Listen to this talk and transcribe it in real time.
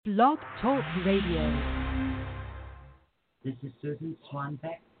Blog Talk Radio. This is Susan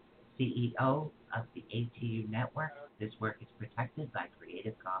Swanbeck, CEO of the ATUnetwork. This work is protected by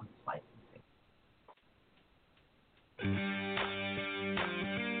Creative Commons licensing.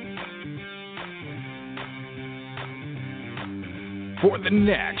 For the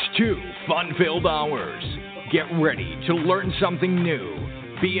next 2 fun-filled hours, get ready to learn something new,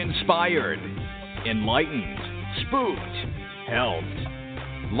 be inspired, enlightened, spooked, helped,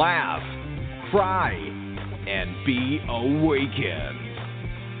 laugh, cry, and be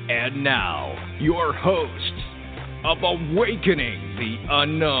awakened. And now, your host of Awakening the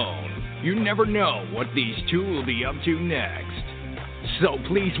Unknown. You never know what these two will be up to next. So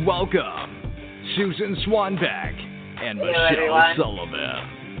please welcome Susan Swanbeck and Michelle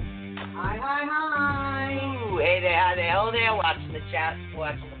Sullivan. Hi. Ooh, hey there, watching the chat,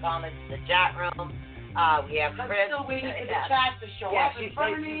 watching the comments in the chat room. We have Chris. I'm still waiting for the chat to show up in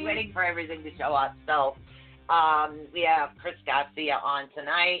front of me. She's waiting for everything to show up. So we have Chris Garcia on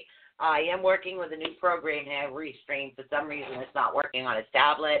tonight. I am working with a new program here, Restream. For some reason, it's not working on his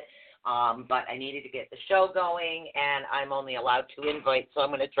tablet, but I needed to get the show going, and I'm only allowed 2 invites, so I'm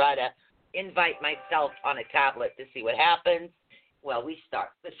going to try to invite myself on a tablet to see what happens. Well, we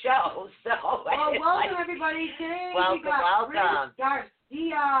start the show, so... Well, welcome, everybody. Today welcome. Chris Garcia.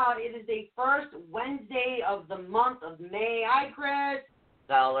 It is the first Wednesday of the month of May. Hi, Chris.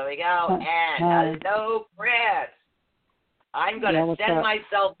 So there we go. And hello, Chris. I'm going to send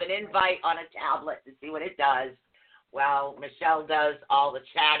myself an invite on a tablet to see what it does. Well, Michelle does all the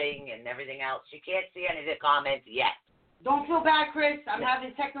chatting and everything else. She can't see any of the comments yet. Don't feel bad, Chris. I'm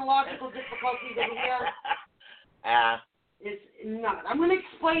having technological difficulties over here. It's not. I'm going to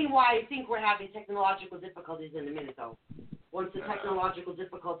explain why I think we're having technological difficulties in a minute, though. Once the technological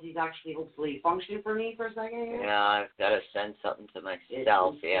difficulties actually hopefully function for me for a second here. Yeah, I've got to send something to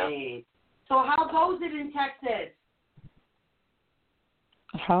myself, yeah. So how goes it in Texas?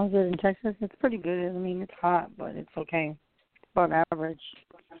 How's it in Texas? It's pretty good. I mean, it's hot, but it's okay. It's about average.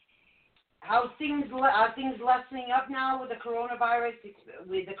 How's things lessening up now with the coronavirus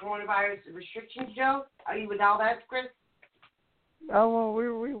restrictions, Joe? Are you with all that, Chris? Oh, well,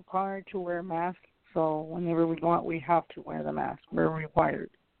 we're required to wear masks, so whenever we go out, we have to wear the mask. We're required.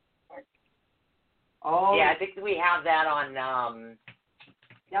 Oh. Yeah, I think we have that on...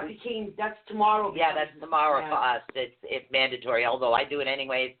 That's tomorrow. Yeah, that's tomorrow for us. It's mandatory, although I do it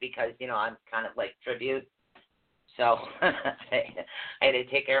anyways because, I'm kind of like tribute. So I had to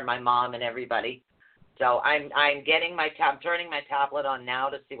take care of my mom and everybody. So I'm turning my tablet on now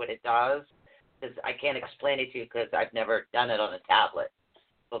to see what it does, because I can't explain it to you because I've never done it on a tablet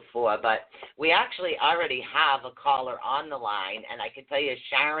before. But we actually already have a caller on the line, and I can tell you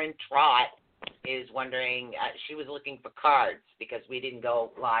Sharon Trott is wondering, she was looking for cards because we didn't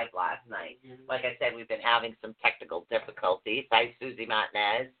go live last night. Mm-hmm. Like I said, we've been having some technical difficulties. Hi, Susie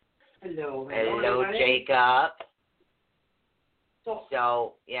Martinez. Hello, Jacob.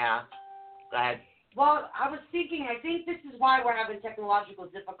 So, yeah, go ahead. Well, I was thinking, I think this is why we're having technological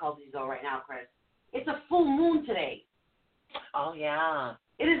difficulties, though, right now, Chris. It's a full moon today. Oh, yeah.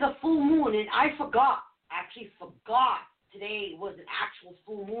 It is a full moon, and I forgot today was an actual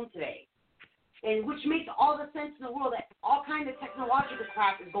full moon today. And which makes all the sense in the world that all kinds of technological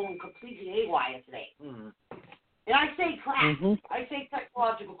crap is going completely haywire today. Mm-hmm. And I say crap. Mm-hmm. I say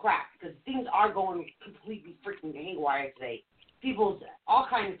technological crap because things are going completely freaking haywire today. All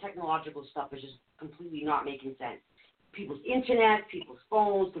kinds of technological stuff is just completely not making sense. People's internet, people's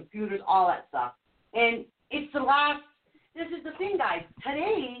phones, computers, all that stuff. And this is the thing, guys.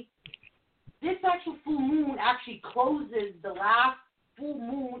 Today, this actual full moon actually closes the last full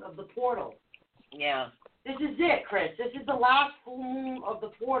moon of the portal. Yeah. This is it, Chris. This is the last full moon of the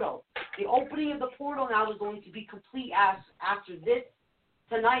portal. The opening of the portal now is going to be complete after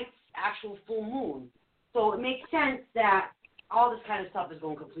tonight's actual full moon. So it makes sense that all this kind of stuff is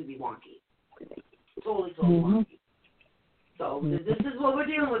going completely wonky. Totally wonky. So this is what we're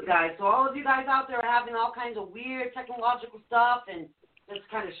dealing with, guys. So all of you guys out there are having all kinds of weird technological stuff and this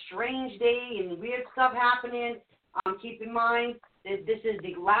kind of strange day and weird stuff happening. Keep in mind that this is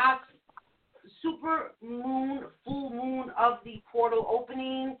the last super moon, full moon of the portal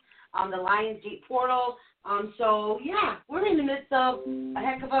opening, the Lionsgate portal. So, yeah, we're in the midst of a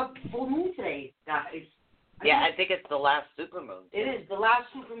heck of a full moon today, guys. I think it's the last supermoon. It is the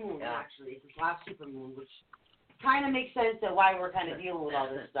last supermoon, actually. It's the last supermoon, which kind of makes sense of why we're kind of dealing with all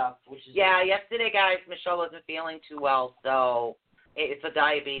this stuff. Yesterday, guys, Michelle wasn't feeling too well, so it's a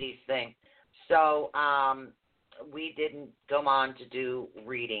diabetes thing. So we didn't go on to do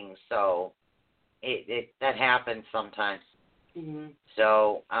readings, so that happens sometimes. Mm-hmm.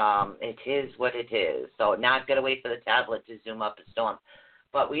 So it is what it is. So now I've got to wait for the tablet to zoom up a storm.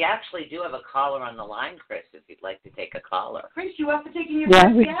 But we actually do have a caller on the line, Chris, if you'd like to take a caller. Chris, you up for taking your Yeah,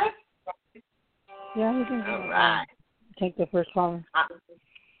 first we- guess? Yeah, we can All right. take the first caller.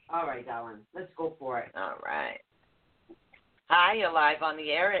 All right, darling. Let's go for it. All right. Hi, you're live on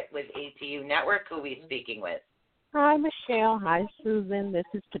the air with ATU Network. Who are we speaking with? Hi, Michelle. Hi, Susan. This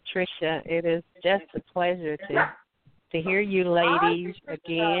is Patricia. It is just a pleasure to hear you ladies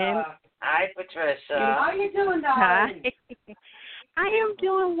again. Hi, Patricia. How you doing, darling? Hi. I am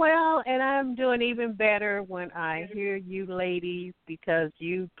doing well, and I'm doing even better when I hear you ladies because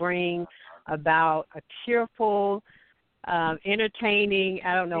you bring about a cheerful, entertaining,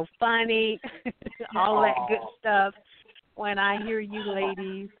 funny, all that good stuff when I hear you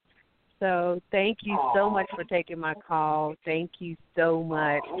ladies. So thank you so much for taking my call. Thank you so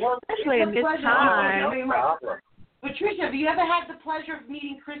much. Especially in this time. No problem. Patricia, have you ever had the pleasure of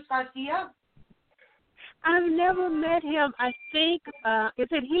meeting Chris Garcia? I've never met him. I think, is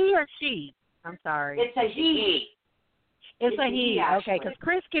it he or she? I'm sorry. It's a he. It's a he. Okay, because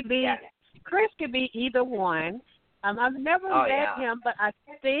Chris could be either one. I've never met him, but I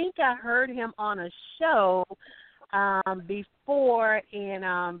think I heard him on a show before,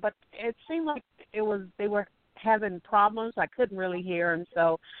 and but it seemed like they were having problems. I couldn't really hear him,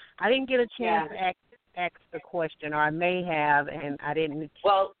 so I didn't get a chance to ask the question, or I may have, and I didn't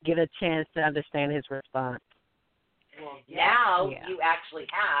get a chance to understand his response. Well, now you actually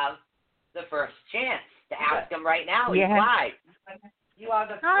have the first chance to ask him right now. He's live. You are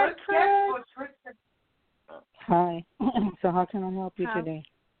the first guest for Chris. Hi. So how can I help you today?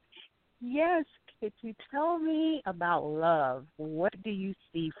 Yes. Could you tell me about love? What do you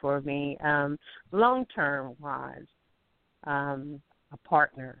see for me, long-term wise, a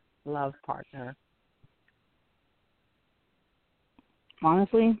partner, love partner?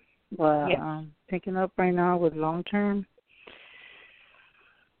 Honestly, I'm picking up right now with long-term.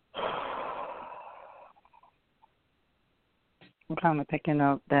 I'm kind of picking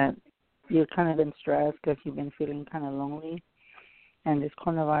up that you've kind of been stressed because you've been feeling kind of lonely. And this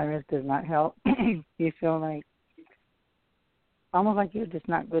coronavirus does not help. You feel like, almost like you're just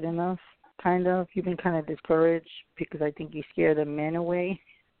not good enough, kind of. You've been kind of discouraged because I think you scare the men away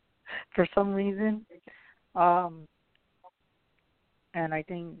for some reason. And I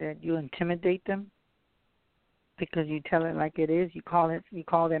think that you intimidate them because you tell it like it is. You call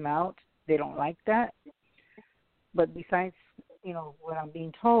them out. They don't like that. But besides, what I'm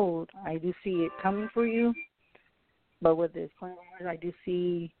being told, I do see it coming for you. But with this coronavirus, I do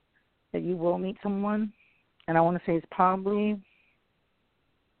see that you will meet someone. And I want to say it's probably,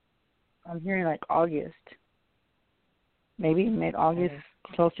 I'm hearing like August. Maybe mid-August,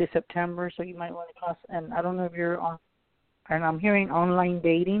 close to September. So you might want to cross. And I don't know if you're on, and I'm hearing online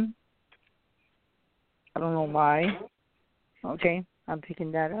dating. I don't know why. Okay, I'm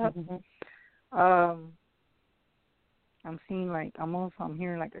picking that up. I'm seeing I'm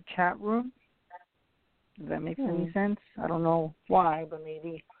hearing like a chat room. Does that make any sense? I don't know why, but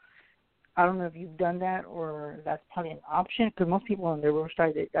maybe, I don't know if you've done that or that's probably an option because most people on their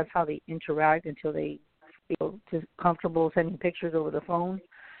website, that's how they interact until they feel just comfortable sending pictures over the phone.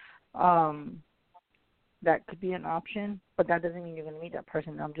 That could be an option, but that doesn't mean you're going to meet that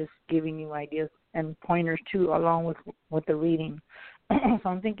person. I'm just giving you ideas and pointers too along with the reading. So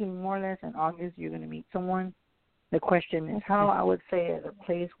I'm thinking more or less in August you're going to meet someone. The question is how I would say at a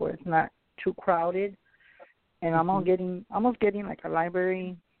place where it's not too crowded. And I'm almost getting like a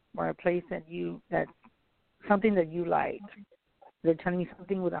library or a place that's something that you like. They're telling me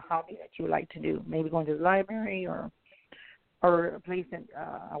something with a hobby that you like to do. Maybe going to the library or a place that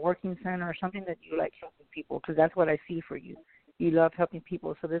a working center or something that you like helping people because that's what I see for you. You love helping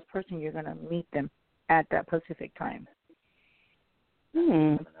people. So this person, you're going to meet them at that specific time.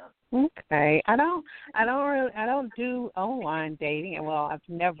 Okay. I don't do online dating. Well, I've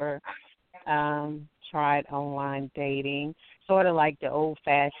never tried online dating, sort of like the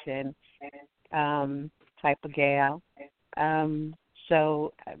old-fashioned type of gal.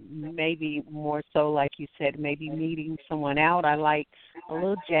 So maybe more so, like you said, maybe meeting someone out. I like a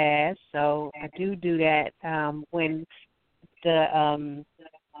little jazz, so I do that when the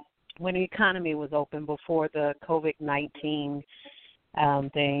economy was open before the COVID-19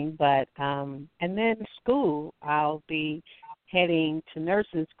 thing. But and then school, I'll be heading to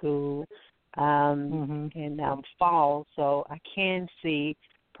nursing school in fall, so I can see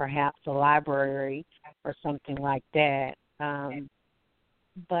perhaps a library or something like that.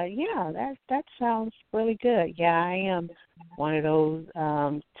 But yeah, that sounds really good. Yeah, I am one of those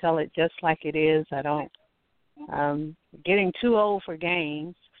tell it just like it is. I don't getting too old for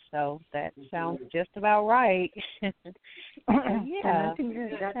games. So that sounds just about right. And Yeah, I think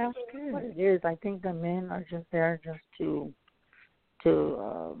that sounds what good. it is. I think the men are just there just to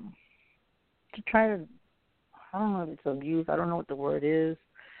try to. I don't know if it's abuse. I don't know what the word is.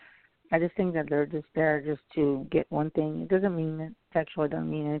 I just think that they're just there just to get one thing. It doesn't mean that sexual. It doesn't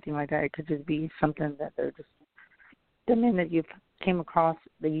mean anything like that. It could just be something that they're just the men that you've came across.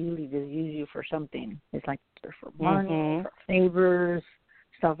 They usually just use you for something. It's like they're for money, for favors,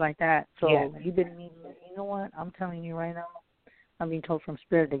 stuff like that. So you've been meeting. You know what? I'm telling you right now. I'm being told from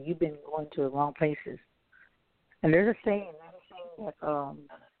spirit that you've been going to the wrong places. And there's a saying that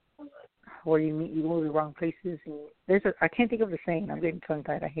where you meet, you go to the wrong places. And I can't think of the saying. I'm getting tongue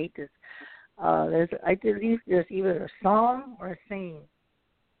tied. I hate this. There's either a song or a saying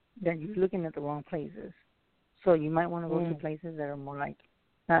that you're looking at the wrong places. So you might want to go to places that are more like,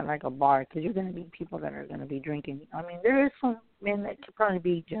 not like a bar, because you're going to meet people that are going to be drinking. I mean, there is some men that could probably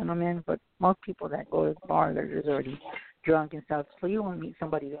be gentlemen, but most people that go to the bar, they're just already drunk and stuff. So you want to meet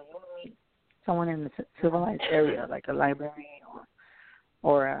somebody, you want to meet someone in the civilized area, like a library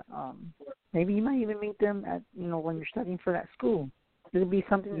or maybe you might even meet them at, when you're studying for that school. It'll be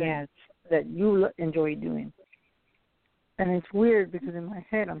something that you enjoy doing. And it's weird because in my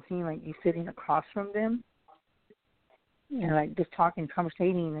head I'm seeing like you sitting across from them and like just talking,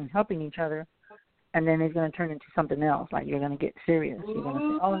 conversating and helping each other, and then it's going to turn into something else. Like you're going to get serious. You're going to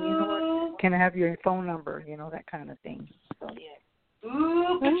say, oh, you know what, can I have your phone number? That kind of thing. So, yeah.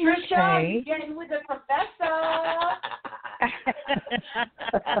 Ooh, Patricia, you're getting with the professor.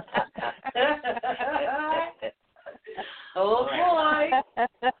 Oh, boy.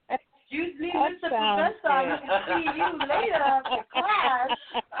 Excuse me, Mr. Professor. I will see you later after class.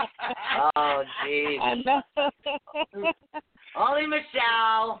 Oh, jeez. I know. Only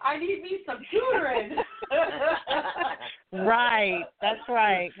Michelle. I need me some tutoring. Right, that's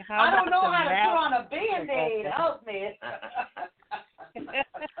right. I don't know how to put on a Band-Aid. Help me.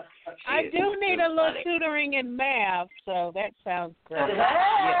 I do need a little tutoring in math, so that sounds great.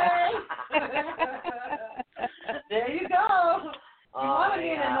 Hey! There you go.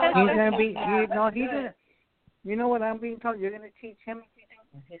 He's gonna be. You know what I'm being told? You're gonna teach him.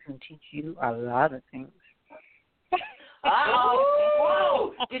 He's gonna teach you a lot of things.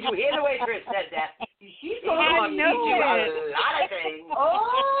 Whoa! Did you hear the way Chris said that? He's going to teach you a lot of things.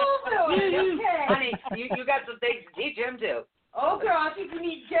 Oh, okay. Honey, you got some things to teach him too. Oh, girl, I think you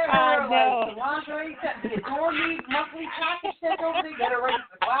need to get her like lingerie, the door needs monthly package sent over there. Get her ready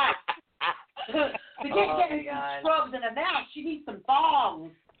for class. Forget getting some scrubs and a mask. She needs some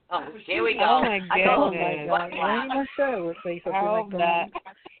thongs. Oh, here we go. Oh, my goodness. Oh, that.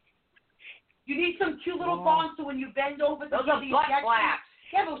 You need some cute little thongs so when you bend over to those give are the butt injection. flaps.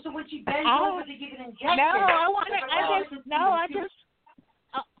 Yeah, but so when she bends over to give an injection.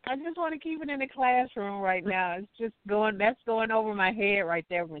 I just want to keep it in the classroom right now. It's just that's going over my head right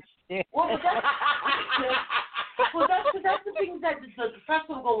there, Michelle. Well, that's the thing that the professor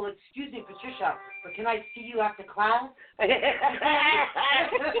will go, excuse me, Patricia, but can I see you after class?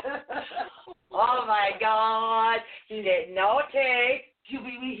 Oh, my God. He didn't know take. He'll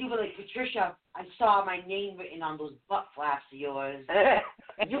be like, Patricia, I saw my name written on those butt flaps of yours.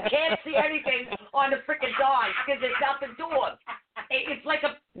 You can't see anything on the freaking dogs because there's nothing to them. It's like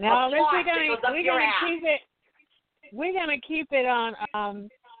a plot that goes up your ass. We're gonna keep it on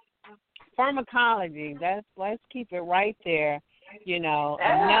pharmacology. Let's keep it right there.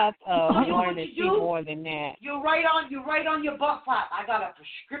 Enough of wanting to see more than that. You write on your butt flap. I got a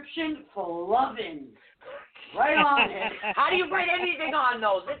prescription for loving. Right on it. How do you write anything on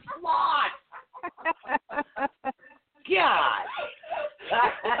those? It's flawed. God.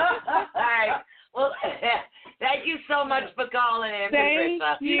 All right. Well, thank you so much for calling in,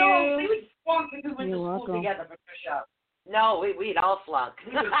 Patricia. You. We would flunk if we went to school together, Patricia. No, we'd all flunk.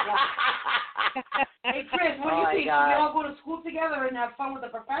 Hey, Chris, what do you think? Should we all go to school together and have fun with the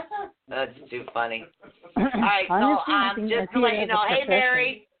professor? That's too funny. All right, so just to let you know, hey,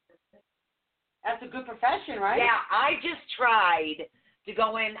 Mary. That's a good profession, right? Yeah, I just tried to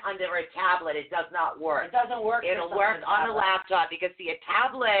go in under a tablet. It does not work. It doesn't work. It'll work on a laptop because, see, a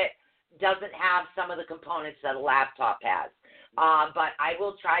tablet doesn't have some of the components that a laptop has. But I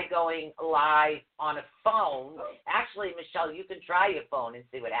will try going live on a phone. Actually, Michelle, you can try your phone and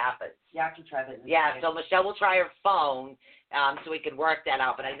see what happens. Yeah, I can try that. Yeah, so Michelle will try her phone so we can work that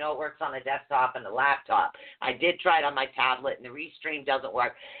out. But I know it works on a desktop and a laptop. I did try it on my tablet, and the Restream doesn't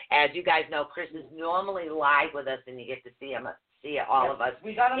work. As you guys know, Chris is normally live with us, and you get to see him. All of us.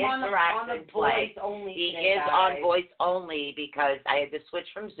 We got him on the voice only. He is on voice only because I had to switch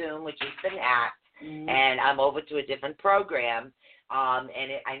from Zoom, which he's been at, and I'm over to a different program.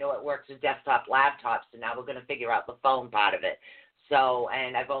 I know it works with desktop laptops, so now we're going to figure out the phone part of it. So,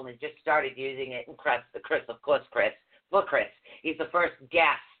 and I've only just started using it, and Chris, he's the first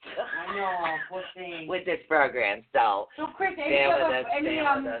guest. I know, poor thing. With this program, so Chris, any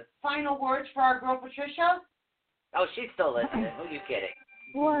final words for our girl Patricia? Oh, she's still listening. Who are you kidding?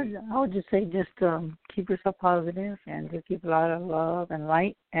 Well, I would just say keep yourself positive and just keep a lot of love and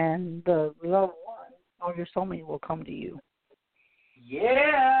light, and the loved one or your soulmate will come to you.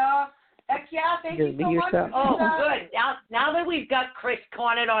 Yeah. Heck yeah, thank just you be so yourself. much. Oh, good. Now that we've got Chris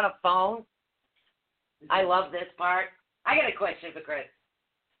cornered on a phone, I love this part. I got a question for Chris.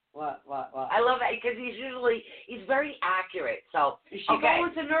 What? I love that because he's very accurate. So is she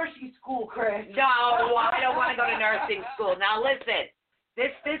going to nursing school, Chris? No, I don't want to go to nursing school. Now listen,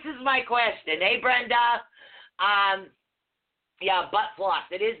 this is my question. Hey, Brenda. Yeah, butt floss.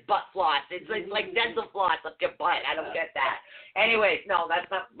 It is butt floss. It's like dental floss up your butt. I don't get that. Anyways, no,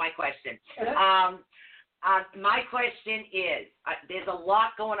 that's not my question. My question is, there's a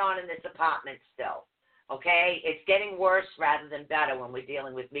lot going on in this apartment still. Okay, it's getting worse rather than better when we're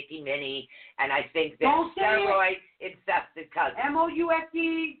dealing with Mickey Minnie, and I think that steroid-infested cousins.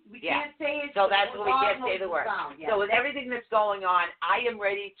 MOUFD, we can't say it. So that's what we can't say the word. Yeah. So with everything that's going on, I am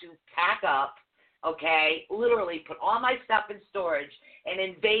ready to pack up, okay, literally put all my stuff in storage and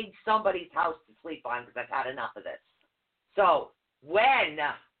invade somebody's house to sleep on because I've had enough of this. So when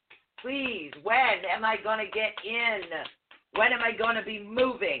am I going to get in? When am I going to be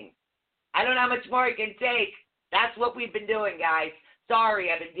moving? I don't know how much more I can take. That's what we've been doing, guys.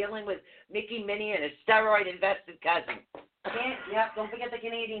 Sorry, I've been dealing with Mickey Minnie and a steroid-invested cousin. Don't forget the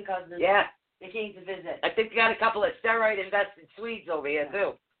Canadian cousins. Yeah. They came to visit. I think we got a couple of steroid-invested Swedes over here,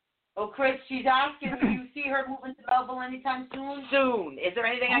 too. Oh, Chris, she's asking, do you see her moving to Belleville anytime soon? Soon. Is there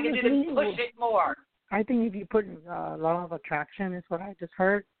anything I can do to push it more? I think if you put law of attraction is what I just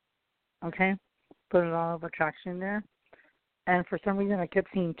heard, okay? Put a law of attraction there. And for some reason, I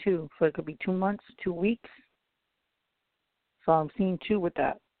kept seeing 2. So it could be 2 months, 2 weeks. So I'm seeing 2 with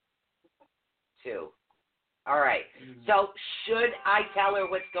that. 2. All right. So should I tell her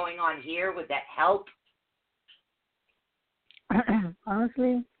what's going on here? Would that help?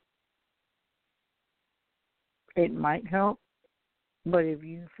 Honestly, it might help. But if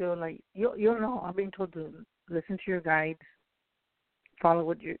you feel like, you'll know, I'm being told to listen to your guides, follow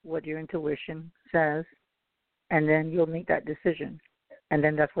what your intuition says, and then you'll make that decision. And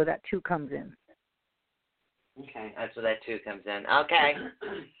then that's where that 2 comes in. Okay, that's where that 2 comes in. Okay.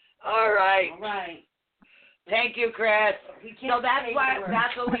 All right. Thank you, Chris. So that's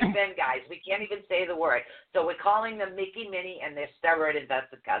what we've been, guys. We can't even say the word. So we're calling them Mickey, Minnie, and their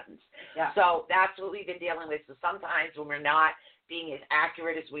steroid-invested cousins. Yeah. So that's what we've been dealing with. So sometimes when we're not being as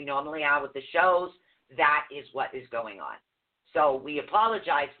accurate as we normally are with the shows, that is what is going on. So we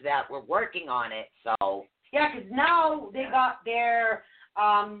apologize for that. We're working on it. So. Yeah, because now they got their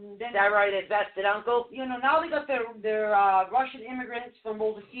steroid-invested uncle. Now they got their Russian immigrants from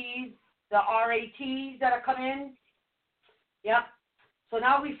overseas, the RATs that are coming in. Yep. So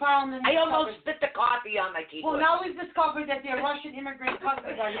now we found them. I almost spit the coffee on my keyboard. Well, now we've discovered that their Russian immigrant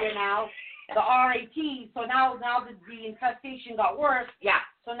cousins are here now, the RATs. So now the infestation got worse. Yeah.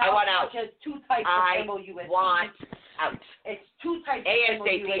 So now it's just 2 types of MOUSD. I want out. It's 2 types of ASAP,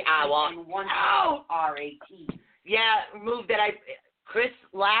 MOUSD I want and 1 out. RAT. Yeah, move that Chris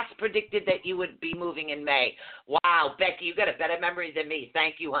last predicted that you would be moving in May. Wow, Becky, you got a better memory than me.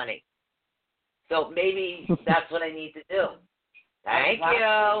 Thank you, honey. So maybe that's what I need to do. Thank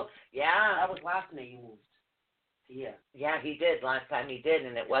you. Yeah. That was last May you moved. Yeah. Yeah, he did. Last time he did,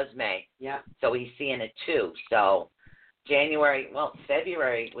 and it was May. Yeah. So he's seeing it too. So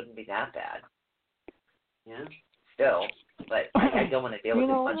February wouldn't be that bad. Yeah. Still, but I don't want to deal with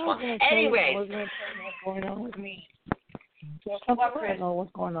this much longer. Anyway. What's going on with me? I don't know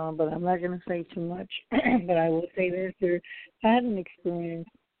what's going on, but I'm not going to say too much. But I will say this. I had an experience,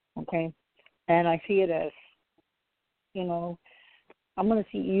 okay, and I see it as, I'm going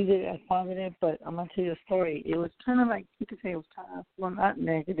to use it as positive, but I'm going to tell you a story. It was kind of like, you could say it was kind of, well, not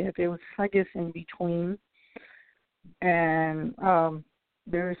negative. It was, I guess, in between. And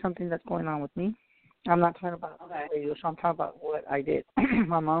there is something that's going on with me. I'm not talking about radio, so I'm talking about what I did.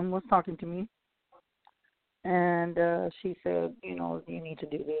 My mom was talking to me, and she said, you need to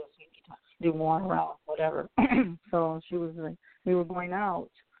do this, you need to do more around, whatever. So she was like, we were going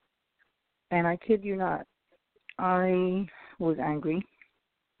out, and I kid you not, I was angry,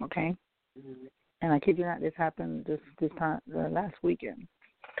 okay? Mm-hmm. And I kid you not, this happened this time, the last weekend.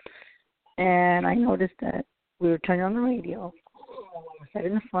 And I noticed that we were turning on the radio. I sat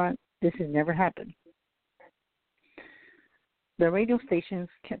in the front, this has never happened. The radio stations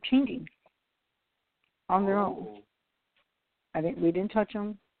kept changing on their own. We didn't touch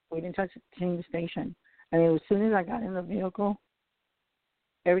them. We didn't change the station. And as soon as I got in the vehicle,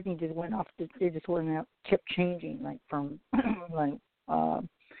 everything just went off. It just went out, kept changing, like from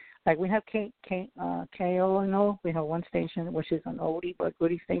like we have KONO. We have one station which is an oldie but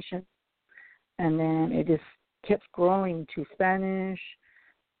goodie station, and then it just kept growing to Spanish,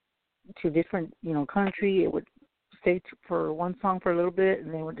 to different country. It would stay for one song for a little bit,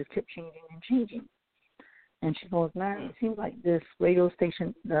 and then it would just keep changing and changing. And she goes, man, it seems like this radio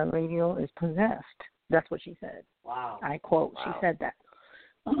station, the radio is possessed. That's what she said. Wow. I quote, wow. She said that.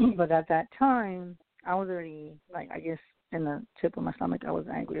 But at that time, I was already, I guess, in the tip of my stomach, I was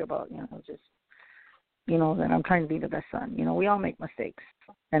angry about, just, that I'm trying to be the best son. We all make mistakes.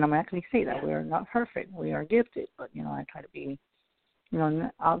 And I'm actually say that. We are not perfect. We are gifted. But, I try to be,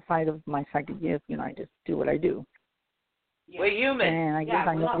 outside of my psychic gift, I just do what I do. We're human. And I guess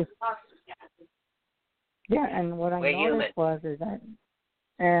I noticed. Yeah, and what I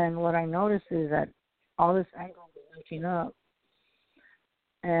noticed is that all this anger was reaching up,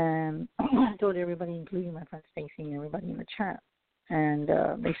 and I told everybody, including my friend Stacy and everybody in the chat, and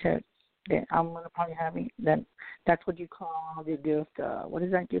they said that I'm going to probably have that. That's what you call the gift. What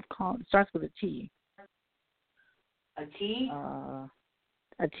is that gift called? It starts with a T. A T?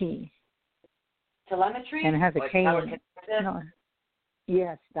 A T. Telemetry? And it has a K in it. No.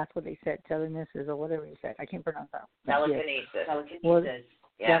 Yes, that's what they said. Telekinesis or whatever you said. I can't pronounce that. Telekinesis. Well,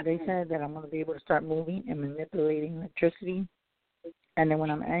 yeah, they said that I'm going to be able to start moving and manipulating electricity. And then when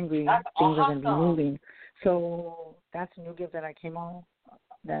I'm angry, things are going to be moving. So that's a new gift that I came on.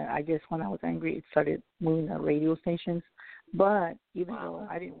 That I guess when I was angry, it started moving the radio stations. But even though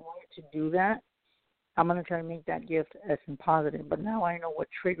I didn't want it to do that, I'm going to try to make that gift as positive. But now I know what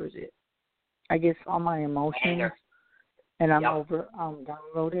triggers it. I guess all my emotions. Anger. And I'm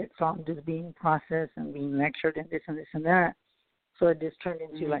downloaded, so I'm just being processed and being lectured and this and this and that. So it just turned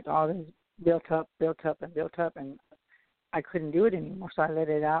into all this built up, and I couldn't do it anymore. So I let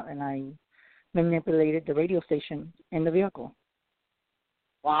it out, and I manipulated the radio station in the vehicle.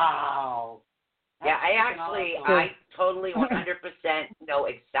 Wow. Yeah, I totally 100% know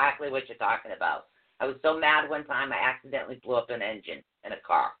exactly what you're talking about. I was so mad one time I accidentally blew up an engine in a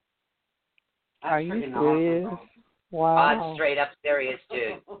car. Are you serious? Awesome. Wow. I'm straight up serious,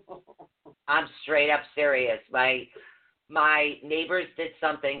 dude. I'm straight up serious. My neighbors did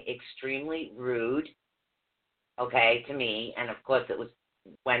something extremely rude, to me. And, of course, it was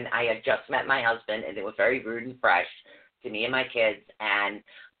when I had just met my husband, and they were very rude and fresh to me and my kids. And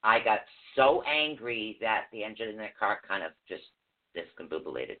I got so angry that the engine in their car kind of just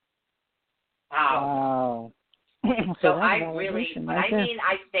discombobulated. Wow. So I really, when I mean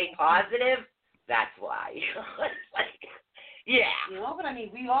I stay positive, that's why. Yeah. But I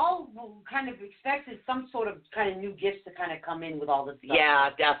mean, we all kind of expected some sort of kind of new gifts to kind of come in with all this stuff. Yeah,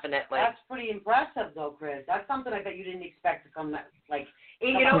 definitely. That's pretty impressive, though, Chris. That's something I bet you didn't expect to come. It's pretty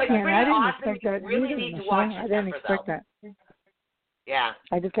awesome. You really need to watch I didn't expect that. Yeah.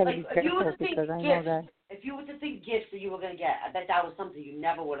 I just got to be careful because I know that. If you were to think gifts that you were going to get, I bet that was something you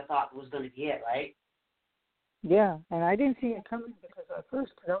never would have thought was going to be it, right? Yeah, and I didn't see it coming because at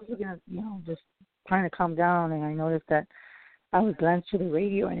first, I was looking at, just trying to calm down, and I noticed that I was glancing to the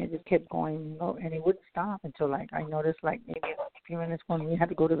radio, and it just kept going, and it wouldn't stop until, I noticed, maybe a few minutes when we had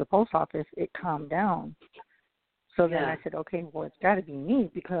to go to the post office, it calmed down. So then I said, okay, well, it's got to be me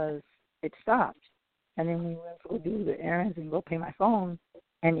because it stopped. And then we went to go do the errands and go pay my phone,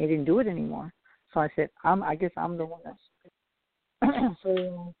 and it didn't do it anymore. So I said, I guess I'm the one that's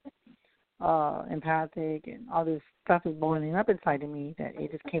so empathic, and all this stuff is boiling up inside of me that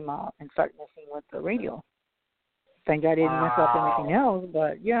it just came out and started messing with the radio. Thank God I didn't mess up anything else,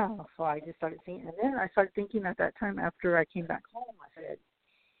 but yeah, so I just started seeing, and then I started thinking at that time after I came back home, I said,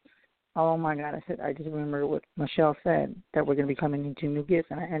 oh my God, I just remember what Michelle said, that we're going to be coming into new gifts,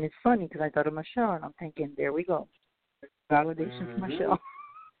 and it's funny because I thought of Michelle, and I'm thinking, there we go. Validation for Michelle.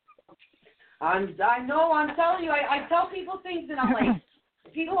 I know, I'm telling you, I tell people things, and I'm like,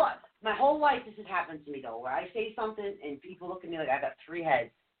 my whole life this has happened to me, though, where I say something, and people look at me like I got three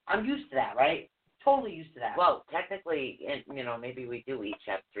heads. I'm used to that, right? Totally used to that. Well, technically, maybe we do each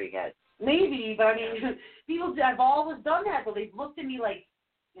have three heads. Maybe, but I mean, people have always done that, but they've looked at me like,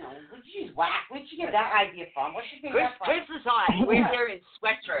 where'd you just whack? Where'd you get that idea from? Where'd you get that from? Chris is hot. We're here in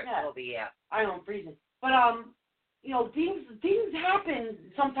sweatshirts over here. I know, I'm freezing. But, things happen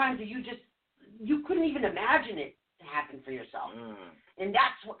sometimes that you couldn't even imagine it to happen for yourself. And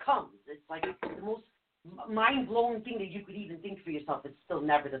that's what comes. It's like the most mind-blowing thing that you could even think for yourself. It's still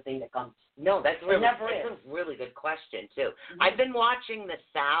never the thing that comes. No, that's It really never that's is. a really good question too. Mm-hmm. I've been watching the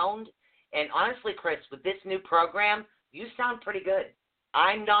sound, and honestly, Chris, with this new program, you sound pretty good.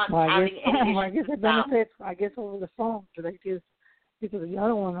 I'm not having any issues I guess with it sound. benefits. I guess over the phone, but I guess because the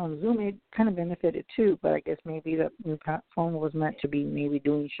other one on Zoom, it kind of benefited too. But I guess maybe the new phone was meant to be maybe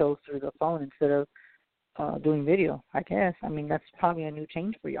doing shows through the phone instead of doing video. I guess. I mean, that's probably a new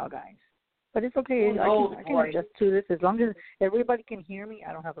change for y'all guys. But it's okay. I can adjust to this as long as everybody can hear me.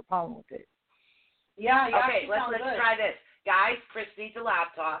 I don't have a problem with it. Yeah. Okay, let's try this, guys. Chris needs a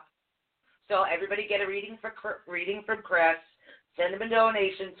laptop, so everybody get a reading from Chris. Send him a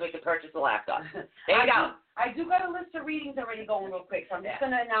donation so he can purchase a laptop. There you go. I do got a list of readings already going real quick, so I'm just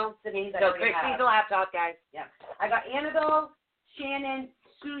going to announce the names I So already Chris have. needs a laptop, guys. Yeah. I got Annabelle, Shannon,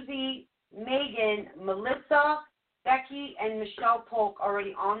 Susie, Megan, Melissa, Becky, and Michelle Polk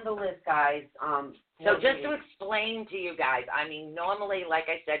already on the list, guys. So just to explain to you guys, I mean, normally, like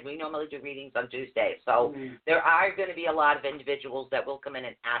I said, we normally do readings on Tuesdays. So there are going to be a lot of individuals that will come in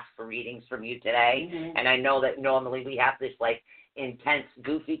and ask for readings from you today. Mm-hmm. And I know that normally we have this, like, intense,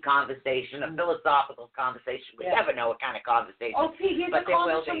 goofy conversation, a philosophical conversation. We never know what kind of conversation. Oh, see, here's the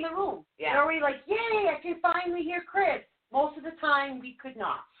comments from the room. Yeah. They're already like, yay, I can finally hear Chris. Most of the time, we could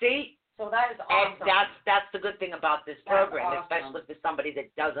not. See? So that is awesome. And that's the good thing about this program, awesome. especially for somebody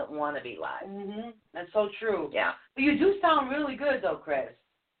that doesn't want to be live. Mm-hmm. That's so true. Yeah. But you do sound really good, though, Chris.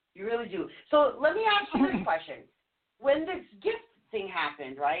 You really do. So let me ask you this question. When this gift thing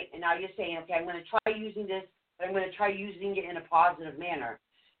happened, right, and now you're saying, okay, I'm going to try using this, but I'm going to try using it in a positive manner.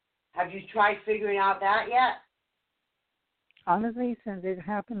 Have you tried figuring out that yet? Honestly, since it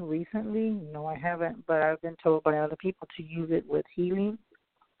happened recently, no, I haven't. But I've been told by other people to use it with healing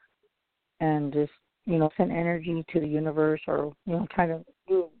and just, send energy to the universe or, try to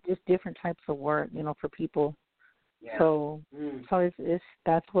do just different types of work, for people. Yeah. So it's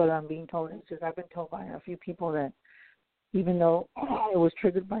that's what I'm being told. It's just I've been told by a few people that even though it was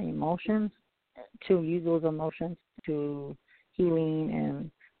triggered by emotions, to use those emotions to healing and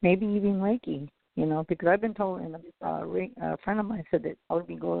maybe even Reiki, because I've been told, and a friend of mine said that I would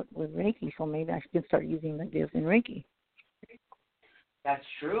be good with Reiki, so maybe I should start using the gifts in Reiki. That's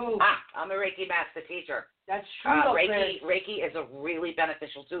true. I'm a Reiki master teacher. That's true. Reiki is a really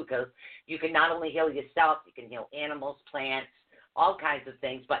beneficial too because you can not only heal yourself, you can heal animals, plants, all kinds of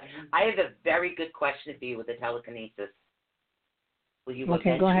things. But I have a very good question for you with the telekinesis. Will you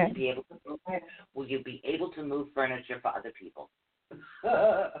eventually be able to move? Will you be able to move furniture for other people?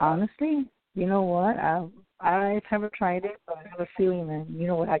 Honestly, you know what? I've never tried it, but I have a feeling that you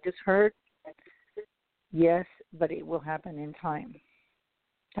know what I just heard. Yes, but it will happen in time.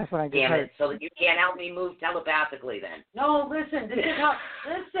 That's what I just heard. So you can't help me move telepathically then? No, listen. This is how.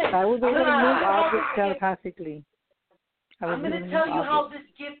 Listen. I will be able to move objects telepathically. I'm going to tell you how this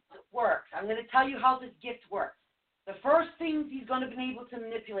gift works. The first things he's going to be able to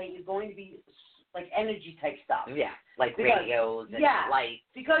manipulate is going to be like energy type stuff. Yeah, like radios and lights.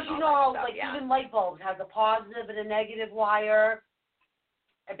 Because even light bulbs has a positive and a negative wire.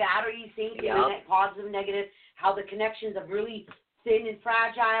 A battery, same thing, positive and negative. How the connections are really thin and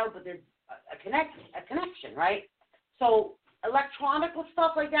fragile, but there's a connection, right? So electronical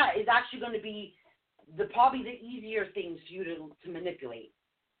stuff like that is actually going to be probably the easier things for you to manipulate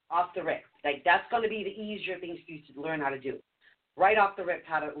off the rip. Like that's going to be the easier things for you to learn how to do. Right off the rip,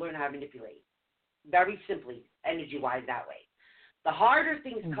 how to learn how to manipulate. Very simply, energy-wise that way. The harder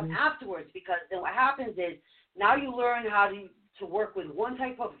things come afterwards because then what happens is now you learn how to work with one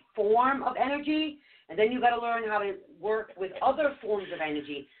type of form of energy, and then you got to learn how to work with other forms of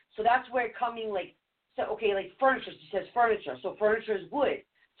energy. So that's where coming like furniture. She says furniture. So furniture is wood.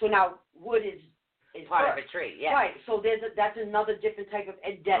 So now wood is part of a tree. Yeah. Right. So that's another different type of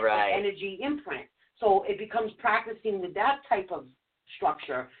energy imprint. So it becomes practicing with that type of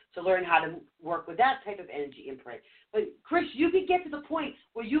structure to learn how to work with that type of energy imprint. But Chris, you can get to the point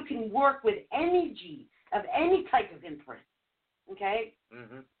where you can work with energy of any type of imprint. Okay.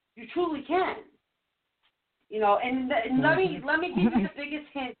 Mm-hmm. You truly can. And let me give you the biggest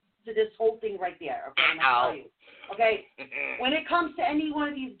hint to this whole thing right there. Okay, I'm gonna tell you. Okay, when it comes to any one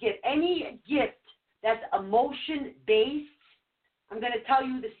of these gifts, any gift that's emotion based, I'm gonna tell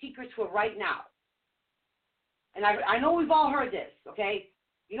you the secret to it right now. And I know we've all heard this. Okay,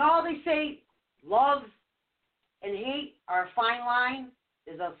 you know how they say love and hate are a fine line.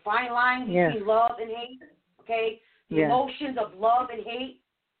 There's a fine line between love and hate. Okay, the emotions of love and hate.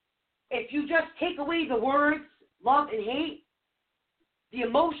 If you just take away the words love and hate, the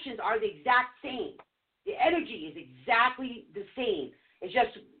emotions are the exact same. The energy is exactly the same. It's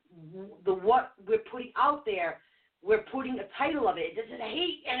just what we're putting out there, we're putting a title of it. This is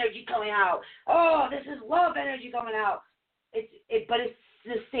hate energy coming out. Oh, this is love energy coming out. But it's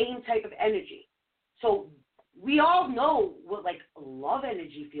the same type of energy. So we all know what like love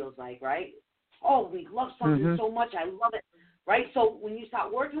energy feels like, right? Oh, we love something so much. I love it, right? So when you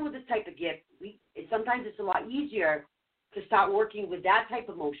start working with this type of gift, sometimes it's a lot easier to start working with that type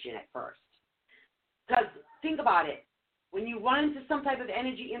of motion at first. Because think about it. When you run into some type of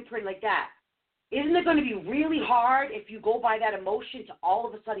energy imprint like that, isn't it going to be really hard if you go by that emotion to all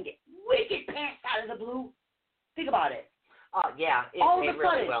of a sudden get wicked pants out of the blue? Think about it. Oh, yeah. All of a really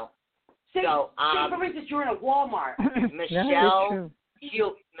sudden. will. Say, for instance, you're in a Walmart. Michelle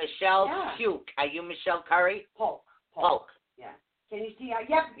Puke. Are you Michelle Curry? Polk. Yeah. Can you see?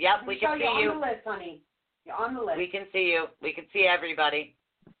 Yep. Yep, we Michelle, can see you're you. on the list, honey. You're on the list. We can see you. We can see everybody.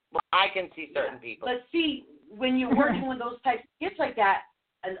 Well, I can see certain people. But see, when you're working with those types of gifts like that,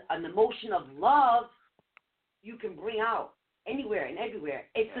 an emotion of love, you can bring out anywhere and everywhere.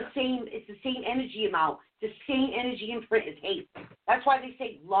 It's the same energy amount, the same energy imprint as hate. That's why they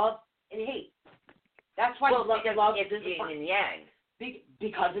say love and hate. That's why love is yin and yang.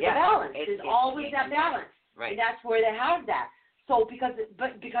 Because of the balance. There's always that and balance. Right. And that's where they have that. So because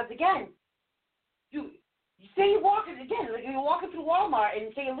again, you say you're walking through Walmart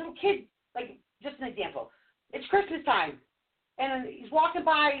and say a little kid, like just an example, it's Christmas time, and he's walking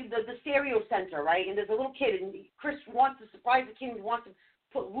by the stereo center, right? And there's a little kid, and Chris wants to surprise the kid, and wants to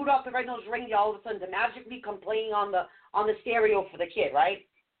put Rudolph the Red-Nosed Reindeer all of a sudden to magically come playing on the stereo for the kid, right?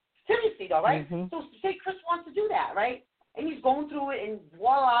 Seriously though, right? So say Chris wants to do that, right? And he's going through it, and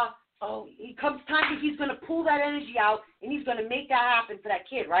voila, he comes time that he's going to pull that energy out, and he's going to make that happen for that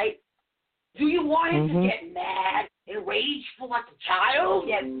kid, right? Do you want him to get mad and rageful like a child?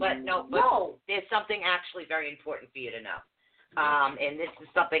 Yes, but no. There's something actually very important for you to know. And this is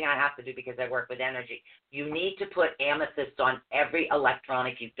something I have to do because I work with energy. You need to put amethyst on every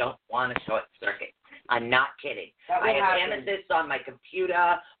electronic you don't want to short circuit. I'm not kidding. I have amethyst on my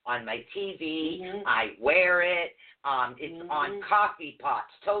computer, on my TV. I wear it. It's on coffee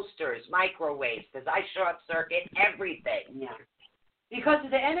pots, toasters, microwaves, because I short circuit everything. Yeah. Because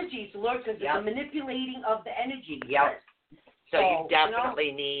of the energy, because it's the manipulating of the energy. Yep. So you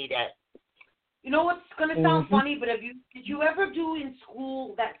definitely need it. You know what's going to sound funny, but did you ever do in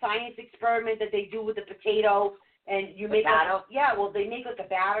school that science experiment that they do with the potato? And you make they make like a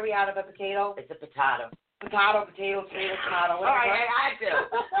battery out of a potato. It's a potato. Potato, tomato. All right, I do.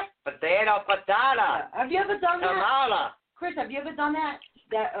 Potato. Yeah. Have you ever done Tomato. that? Chris, have you ever done that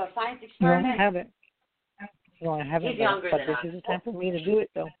science experiment? No, I haven't. No, I haven't. He's younger but than this us. is the time for me to do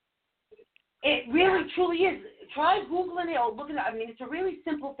it, though. It really, truly is. Try Googling it or looking at it. I mean, it's a really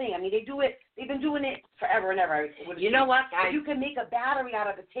simple thing. I mean, they've been doing it forever and ever. You know what? You can make a battery out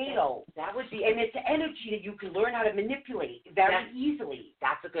of a potato. That would be. And it's energy that you can learn how to manipulate very easily.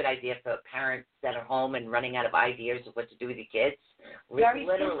 That's a good idea for parents that are home and running out of ideas of what to do with your kids. Very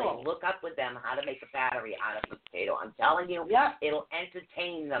literally, simple. look up with them how to make a battery out of a potato. I'm telling you, it'll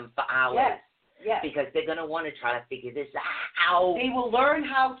entertain them for hours. Yes. Because they're going to want to try to figure this out. They will learn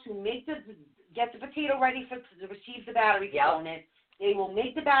how to get the potato ready to receive the battery component. They will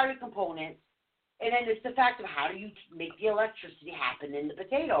make the battery components. And then it's the fact of how do you make the electricity happen in the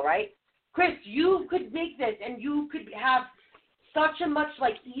potato, right? Chris, you could make this, and you could have such a much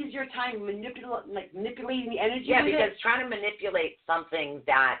easier time manipulating the energy. Yeah, because trying to manipulate something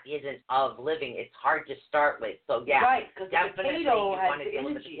that isn't of living, it's hard to start with. So definitely you want to deal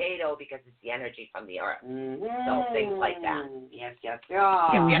with the potato because it's the energy from the earth. So things like that. Yes. Yep.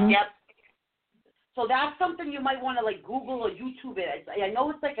 So that's something you might want to Google or YouTube it. I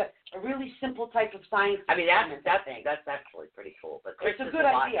know it's a really simple type of science. I mean that's actually pretty cool. But Chris it's a is good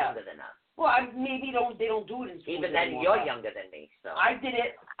a lot idea. younger than us. Well, maybe they don't do it in school. Even then, you're younger than me. So I did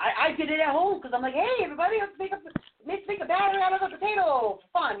it. I did it at home because I'm like, hey, everybody, let's make a battery out of a potato.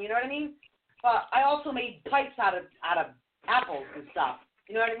 Fun, you know what I mean? But I also made pipes out of apples and stuff.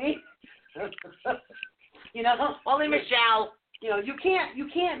 You know what I mean? Only Michelle. You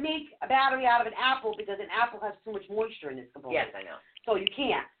can't make a battery out of an apple because an apple has too much moisture in its component. Yes, I know. So you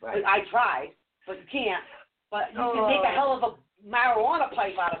can't. Right. I tried, but you can't. But you can make a hell of a marijuana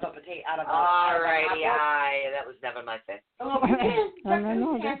pipe out of a potato. Alrighty, that was never my thing. I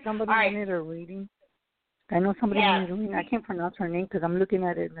know there's somebody in it or reading. I know somebody in it reading. I can't pronounce her name because I'm looking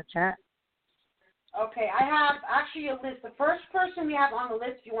at it in the chat. Okay, I have actually a list. The first person we have on the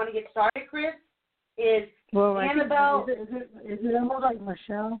list, if you want to get started, Chris, is Annabelle. Is it almost like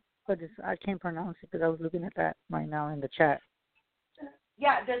Michelle? But I can't pronounce it because I was looking at that right now in the chat.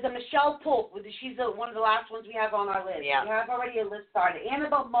 Yeah, there's a Michelle Polk. She's one of the last ones we have on our list. Yeah. We have already a list started.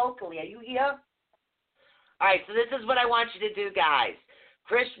 Annabelle Moakley, are you here? All right, so this is what I want you to do, guys.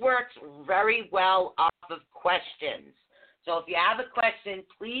 Chris works very well off of questions. So if you have a question,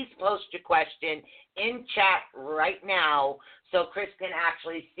 please post your question in chat right now so Chris can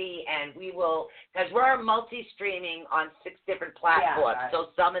actually see, and we will, because we're multi-streaming on 6 different platforms. Yeah, right.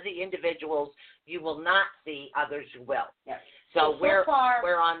 So some of the individuals you will not see, others you will. Yeah. So we're far,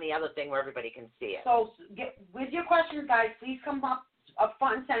 on the other thing where everybody can see it. So with your questions, guys, please come up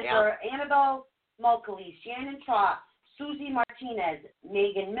front and center. Yeah. Annabelle Moakley, Shannon Trott, Susie Martinez,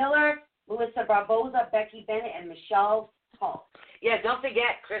 Megan Miller, Melissa Barboza, Becky Bennett, and Michelle Polk. Yeah, don't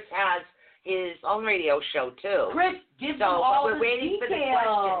forget, Chris has his own radio show, too. Chris, give them all the details. So we're waiting for the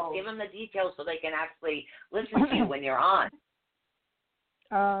questions. Give them the details so they can actually listen to you when you're on.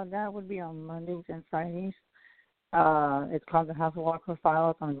 That would be on Mondays and Fridays. It's called the House of Walker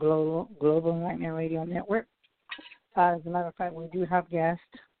Files on Global Nightmare Radio Network. As a matter of fact, we do have guests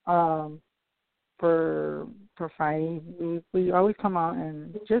for Friday. We always come on,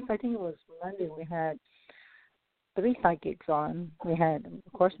 and just I think it was Monday we had 3 psychics on. We had,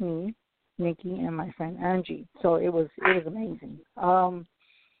 of course, me, Nikki, and my friend Angie. So it was amazing. Awesome.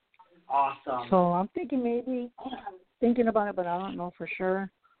 So I'm thinking about it, but I don't know for sure.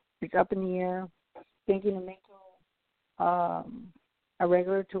 It's up in the air. Thinking of making a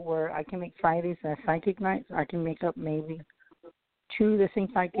regular to where I can make Fridays as psychic nights. I can make up maybe 2 the same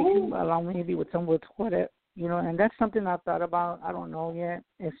psychic along maybe with some with whatever, and that's something I've thought about. I don't know yet.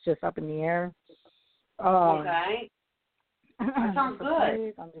 It's just up in the air. Okay. That sounds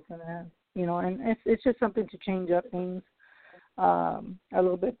good. I'm just gonna, and it's just something to change up things a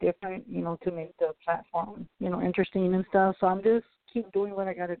little bit different, to make the platform, interesting and stuff. So I'm just keep doing what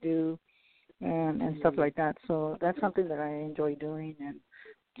I got to do and stuff like that. So that's something that I enjoy doing and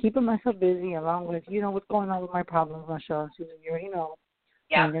keeping myself busy along with, what's going on with my problems, Michelle. Susan, you already know.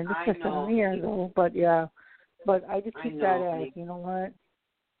 Yeah, and they're just in the air though. But yeah, but I just keep that as, you know what?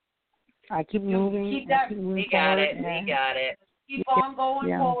 I keep moving. Keep that. We got it. Keep on going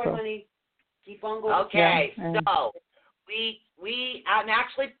forward, honey. Keep on going. Okay, so we I'm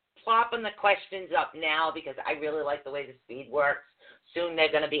actually plopping the questions up now because I really like the way the speed works. Soon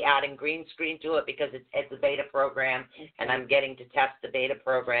they're going to be adding green screen to it because it's a beta program, and I'm getting to test the beta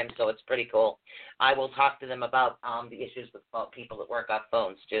program, so it's pretty cool. I will talk to them about the issues with people that work off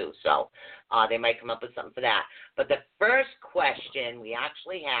phones, too, so they might come up with something for that. But the first question we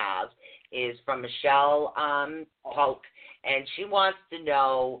actually have is from Michelle Polk, and she wants to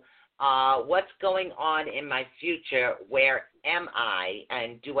know what's going on in my future, where am I,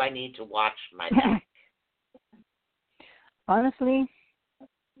 and do I need to watch my back? Honestly,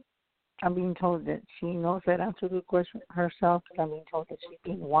 I'm being told that she knows that answer to the question herself. I'm being told that she's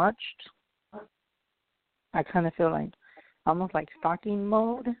being watched. I kind of feel like almost like stalking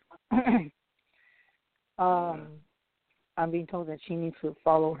mode. I'm being told that she needs to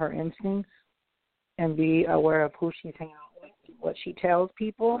follow her instincts and be aware of who she's hanging out with, what she tells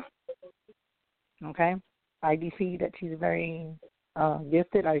people. Okay? I do see that she's very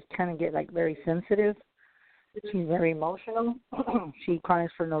gifted. I kind of get like very sensitive. She's very emotional. She cries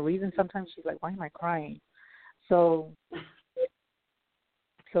for no reason. Sometimes she's like, "Why am I crying?" So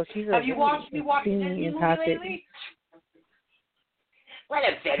she's Have you watched me watch Disney movie lately? Let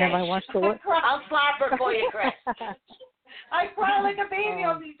him finish. Have I watched the what? I'll slap her for you, Chris. I cry like a baby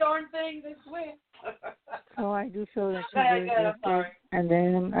on these darn things. I swear. So I do feel that she's very gifted. And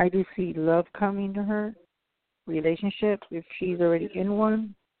then I do see love coming to her relationship. If she's already in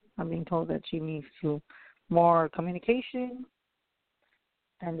one, I'm being told that she needs to more communication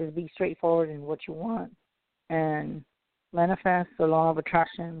and just be straightforward in what you want and manifest the law of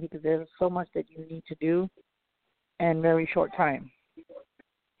attraction, because there's so much that you need to do in very short time.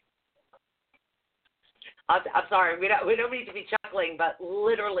 I'm sorry, we don't need to be chuckling, but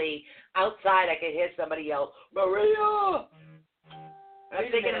literally outside I could hear somebody yell, "Maria!" I'm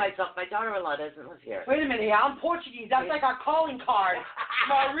thinking to myself, my daughter-in-law doesn't live here. Wait a minute, I'm Portuguese. That's like our calling card.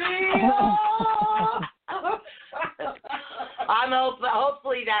 Maria!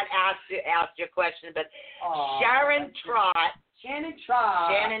 Hopefully that asked your question, but Shannon Trott,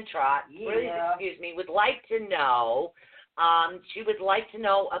 yeah. excuse me, would like to know, she would like to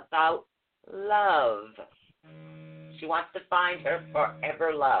know about love. She wants to find her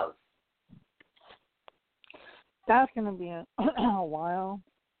forever love. That's going to be a while.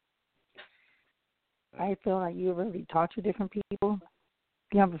 I feel like you already talked to different people.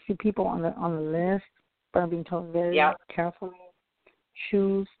 You have a few people on the list, but I'm being told very carefully.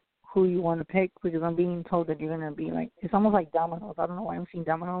 Choose who you want to pick, because I'm being told that you're gonna be like, it's almost like dominoes. I don't know why I'm seeing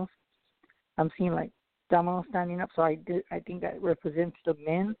dominoes. I'm seeing like dominoes standing up. So I think that represents the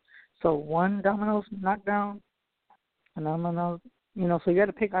men. So one domino's knocked down, and domino, so you got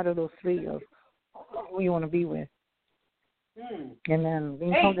to pick out of those three of who you want to be with. And then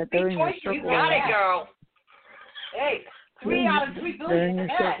being told that they're in your circle. You got it, girl. Hey, 3 out of 3 They're in billion.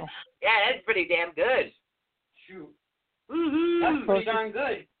 your circle. Yeah, that's pretty damn good. Shoot. That's pretty darn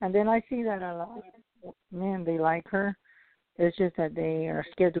good. And then I see that a lot of men, they like her. It's just that they are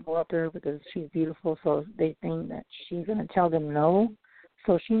scared to go up there because she's beautiful, so they think that she's going to tell them no.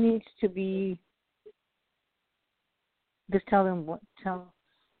 So she needs to be, just tell them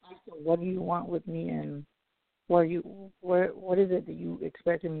what do you want with me, and what is it that you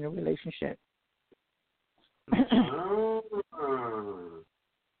expect in your relationship.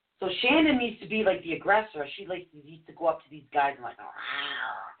 So Shannon needs to be like the aggressor. She needs to go up to these guys and like,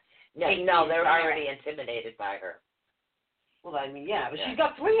 no, they're already intimidated by her. Well, I mean, yeah, but she's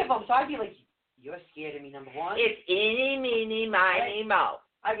got 3 of them, so I'd be like, you're scared of me, number one. It's eeny, meeny, miny, mo.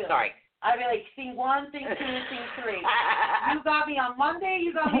 I'd be like, thing 1, thing 2, thing 3. You got me on Monday,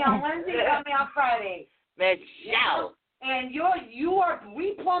 you got me on Wednesday, you got me on Friday. Michelle. And you are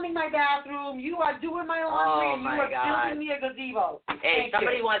replumbing my bathroom, you are doing my laundry, and you are building me a gazebo. Hey,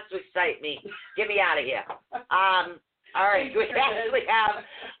 somebody wants to excite me. Get me out of here. All right, we actually have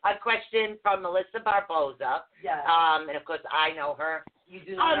a question from Melissa Barboza. Yeah. And, of course, I know her. You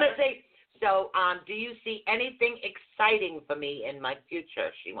do Let's see. So, do you see anything exciting for me in my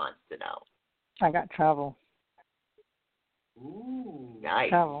future, she wants to know. I got travel. Ooh. Nice.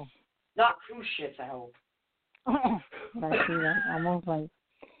 Travel. Not cruise ships, I hope. I see that almost like,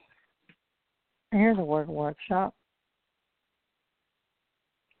 here's a workshop.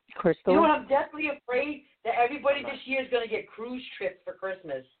 Crystal. You know what, I'm deathly afraid that everybody this year is going to get cruise trips for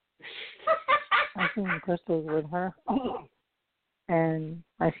Christmas. I see Crystal's with her. And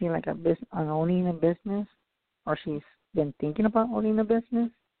I see like owning a business, or she's been thinking about owning a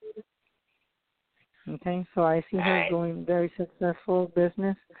business. Okay, so I see her doing very successful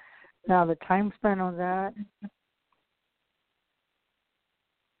business. Now the time spent on that,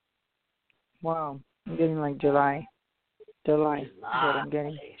 wow, I'm getting like July. July. What I'm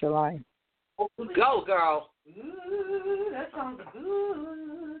getting, July. Go, girl. Ooh, that sounds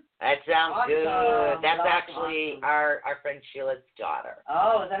good. That sounds Awesome. good. That's Awesome. actually our friend Sheila's daughter.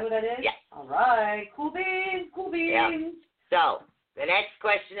 Oh, is that who that is? Yes. All right. Cool beans. Yeah. So, the next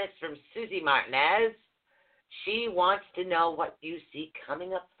question is from Susie Martinez. She wants to know what you see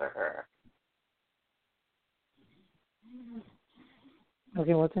coming up for her.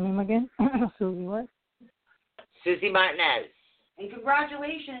 Okay, what's her name again? Susie what? Susie Martinez. And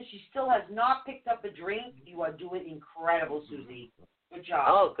congratulations, she still has not picked up a drink. You are doing incredible, Susie. Good job.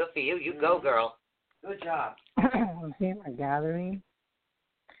 Oh, good for you. You go, girl. Good job. I'm seeing a gathering,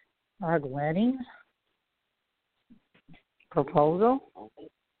 a wedding, proposal.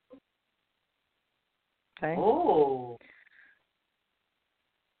 Okay. Oh.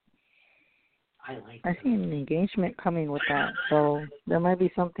 I like that. I see an engagement coming with that. So there might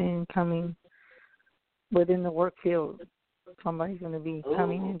be something coming within the work field. Somebody's going to be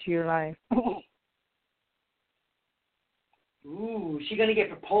coming into your life. Ooh, she going to get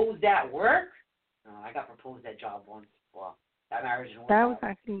proposed at work? No, I got proposed at job once. Well, that marriage didn't work That out. was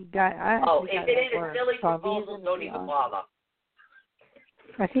actually if it is a silly proposal, don't even bother.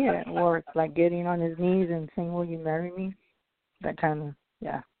 I see it at work, like getting on his knees and saying, will you marry me? That kind of,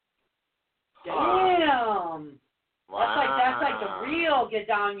 yeah. Damn. Wow. That's like the real get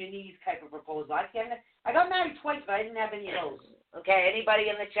down on your knees type of proposal. I got married twice, but I didn't have any of those. Okay, anybody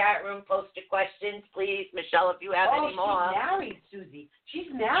in the chat room post your questions, please. Michelle, if you have any more. She's married, Susie. She's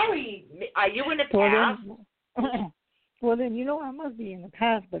married. Are you in the past? Well, then, I must be in the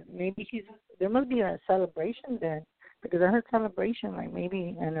past, but maybe there must be a celebration then, because I heard celebration, like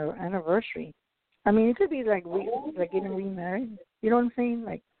maybe an anniversary. I mean, it could be like getting remarried. You know what I'm saying?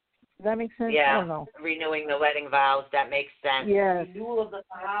 Like, does that make sense? Yeah, I don't know. renewing the wedding vows, that makes sense. Yes. Renewal of the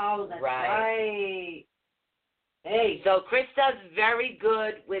vows, that's right. Hey. So Chris does very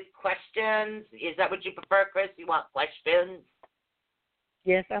good with questions. Is that what you prefer, Chris? You want questions?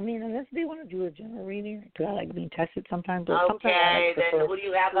 Yes, I mean, unless they want to do a general reading, because I like being tested sometimes. But Okay, sometimes I like then who do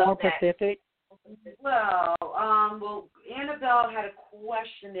you have more up next? Pacific. Well, Annabelle had a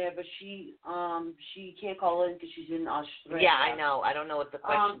question there, but she can't call in because she's in Australia. Yeah, I know. I don't know what the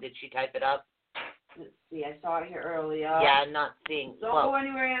question. Did she type it up? Let's see. I saw it here earlier. Yeah, I'm not seeing. Don't go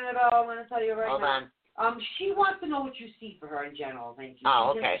anywhere, Annabelle. I'm going to tell you right Hold now. on. She wants to know what you see for her in general. Thank you.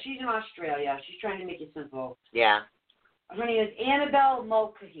 Oh, okay. She's in Australia. She's trying to make it simple. Yeah. Her name is Annabelle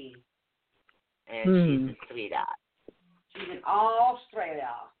Mulcahy. And she's a sweetheart. She's in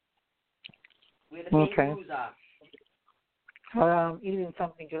Australia. Where the kangaroos are. Eating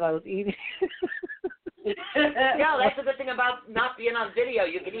something because I was eating. Yeah, that's the good thing about not being on video.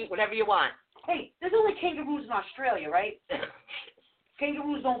 You can eat whatever you want. Hey, there's only kangaroos in Australia, right?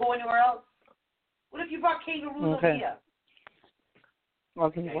 Kangaroos don't go anywhere else. What if you brought kangaroos over here?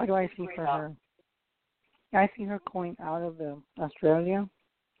 Okay, why do I see her? I see her going out of Australia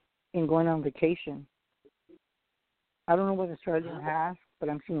and going on vacation. I don't know what Australia has, but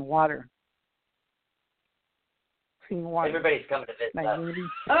I'm seeing water. Everybody's coming to visit us.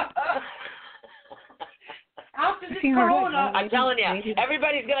 After this corona, I'm telling you,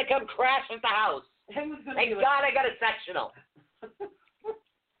 everybody's going to come crash at the house. Thank God I got a sectional.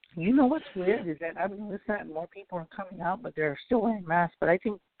 You know what's weird is that I've noticed that more people are coming out, but they're still wearing masks. But I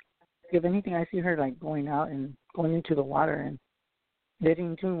think, if anything, I see her like going out and going into the water and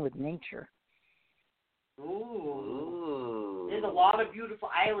getting in tune with nature. Ooh. There's a lot of beautiful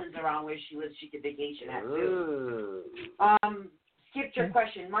islands around where she lives. She could vacation at too. Skipped your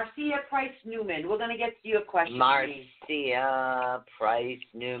question. Marcia Price Newman. We're going to get to your question. Marcia Price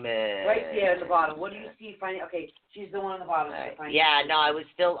Newman. Right there at the bottom. What do you see? Okay, she's the one on the bottom. Right. Yeah, no, I was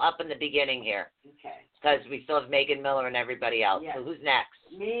still up in the beginning here. Okay. Because we still have Megan Miller and everybody else. Yes. So who's next?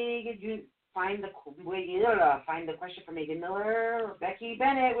 Megan, you find the question for Megan Miller. Becky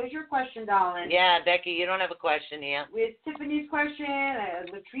Bennett, where's your question, darling? Yeah, Becky, you don't have a question here. With Tiffany's question,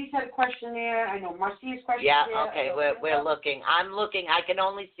 Latrice had a question there. I know Marcia's question. Yeah, there. okay, we're looking. I'm looking. I can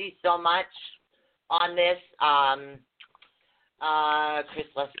only see so much on this. Chris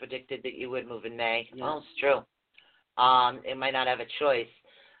Les predicted that you would move in May. Yeah. Well, it's true. It might not have a choice.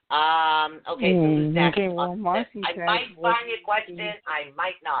 Okay, so who's next? Okay, well, Marcy I might find your question. I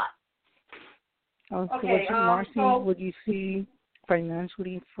might not. Okay, Marcy, would you see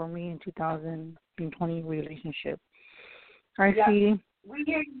financially for me in 2020 relationship? I see. We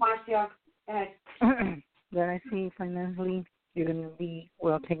hear you, Marcia. That I see financially you're going to be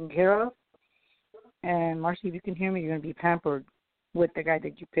well taken care of. And Marcy, if you can hear me, you're going to be pampered with the guy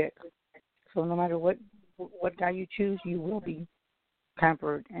that you pick. So no matter what guy you choose, you will be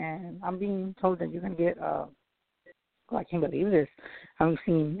pampered. And I'm being told that you're going to get, I can't believe this. I'm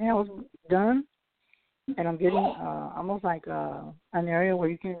seeing nails done. And I'm getting almost like an area where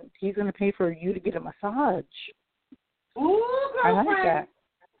he's going to pay for you to get a massage. Ooh, girlfriend. I like that.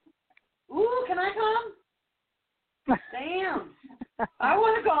 Ooh, can I come? Damn. I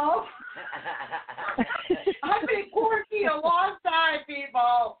want to go. I've been quarantined a long time,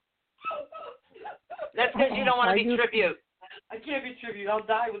 people. That's because you don't want to be tribute. I can't be tribute. I'll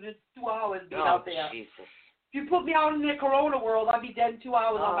die within 2 hours being out there. Jesus. If you put me out in the corona world, I'll be dead in 2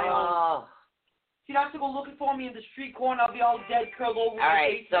 hours on my own. You'd have to go looking for me in the street corner. I'll be all dead, curled over. All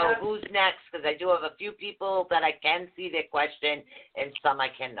right, so who's next? Because I do have a few people that I can see their question, and some I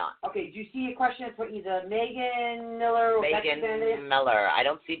cannot. Okay, do you see a question for either Megan Miller or Becky Bennett? Megan Miller. I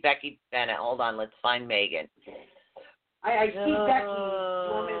don't see Becky Bennett. Hold on, let's find Megan. I see Becky. Do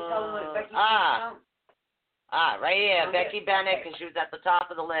you want me to tell them what Becky Bennett? Right here, okay. Becky Bennett, because she was at the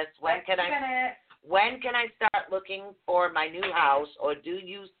top of the list. When can I start looking for my new house, or do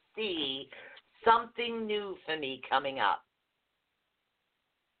you see something new for me coming up?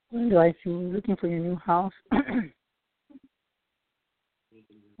 When do I see you looking for your new house?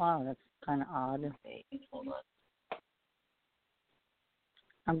 Wow, that's kind of odd. Hold on.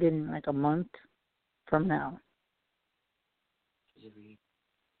 I'm getting like a month from now.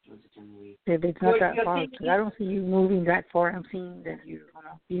 If it's not that far, because I don't see you moving that far. I'm seeing that you're going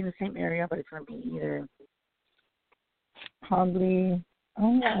to be in the same area, but it's going to be either probably,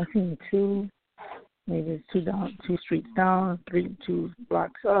 I'm seeing maybe it's 2 streets down, 2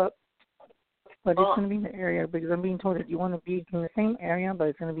 blocks up. But it's going to be in the area because I'm being told that you want to be in the same area, but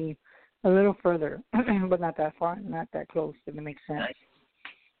it's going to be a little further, but not that far, not that close, if it makes sense.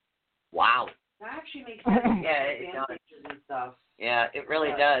 Wow. That actually makes sense. Yeah, it does. Yeah, it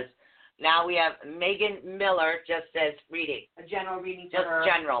really does. Now we have Megan Miller just says reading. A general reading for just her.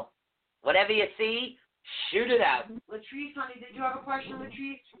 Just general. Whatever you see, shoot it out. Latrice, honey, did you have a question,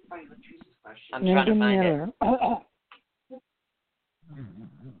 Latrice? Find Latrice's question. I'm trying to find it.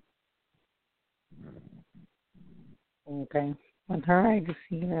 Okay. With her, I can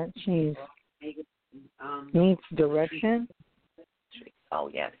see that she needs direction. Oh,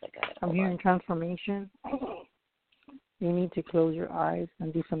 yes, I got it. I'm hearing transformation. You need to close your eyes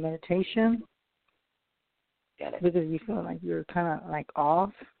and do some meditation. Got it. Because you feel like you're kind of like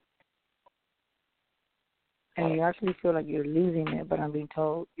off. And you actually feel like you're losing it, but I'm being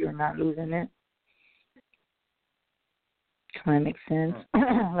told you're not losing it. Kind of makes sense.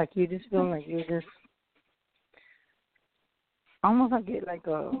 Like you just feel like you're just almost like get like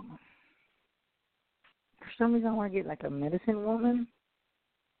a. For some reason, I want to get like a medicine woman.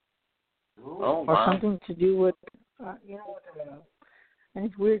 Oh, or wow. something to do with, and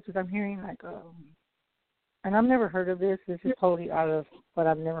it's weird because I'm hearing like, and I've never heard of this. This is totally out of what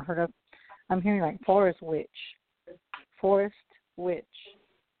I've never heard of. I'm hearing like forest witch.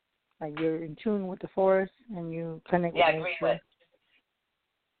 Like you're in tune with the forest and you connect with nature. Green witch.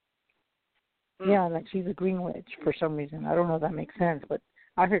 Yeah, like she's a green witch for some reason. I don't know if that makes sense, but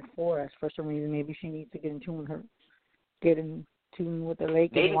I heard forest for some reason. Maybe she needs to get in tune with the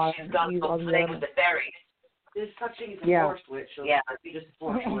lake Maybe and water. she's got to play with the fairies. There's such thing as a Yeah. forest witch. So be just a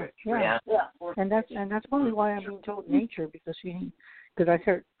forest witch. Yeah. And that's probably why I'm being told nature because I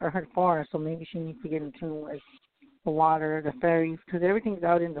heard forest, so maybe she needs to get in tune with the water, the fairies, because everything's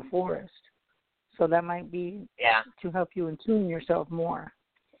out in the forest. So that might be to help you in tune yourself more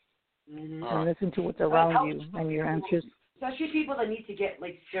and listen to what's around you and your answers. Especially people that need to get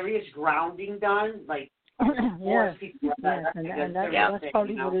like serious grounding done, like yes, people. And that's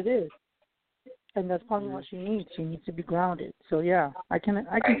probably what it is. And that's probably what she needs. She needs to be grounded. So yeah, I can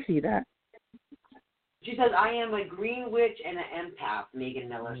see that. She says, "I am a green witch and an empath." Megan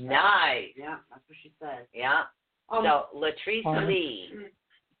Miller said. Nice. Yeah, that's what she said. Yeah. So Latrice Lee.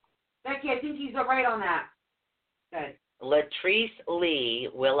 Becky, I think he's right on that. Good. Latrice Lee,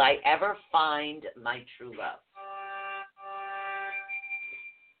 will I ever find my true love?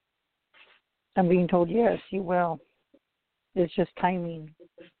 I'm being told yes, you will. It's just timing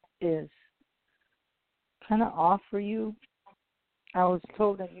is kind of off for you. I was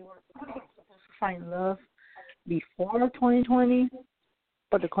told that you were supposed to find love before 2020,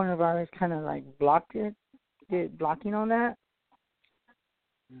 but the coronavirus kind of like blocked it, blocking on that.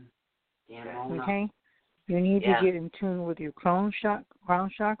 Okay? You need to get in tune with your crown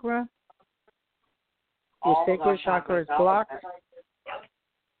chakra. Your sacral chakra is blocked.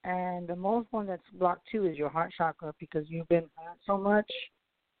 And the most one that's blocked too is your heart chakra because you've been hurt so much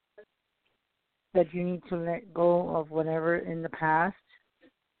that you need to let go of whatever in the past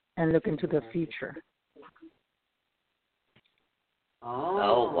and look into the future.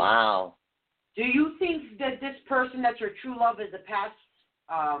 Oh wow. Do you think that this person that's your true love is a past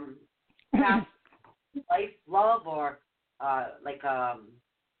life love or what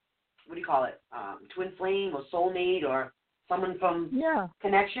do you call it? Twin flame or soulmate or someone from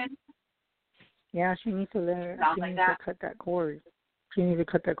connection? Yeah, she needs to to cut that cord. She needs to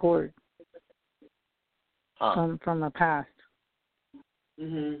cut that cord from the past.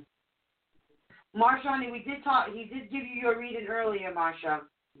 Mhm. Marsha, honey, we did talk. He did give you your reading earlier, Marsha,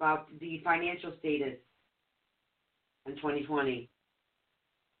 about the financial status in 2020.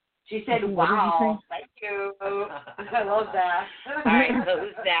 She said, "Wow, thank you." I love that. All right, so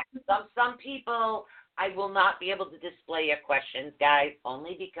who's next? Some people, I will not be able to display your questions, guys,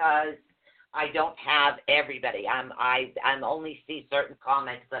 only because I don't have everybody. I only see certain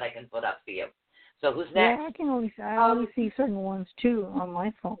comments that I can put up for you. So who's next? Yeah, I only see certain ones too on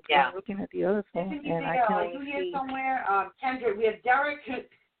my phone. Yeah. I'm looking at the other phone, and I can only see. Somewhere, Kendra, we have Derek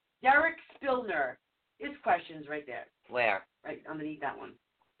Spillner. His question's right there. Where? Right underneath that one.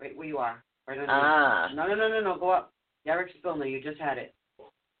 Right where you are. Right underneath. No. Go up. Derek Spillner. You just had it.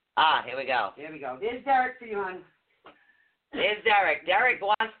 Here we go. There we go. There's Derek for you, hon. There's Derek. Derek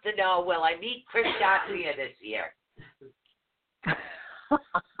wants to know, will I meet Chris Garcia this year?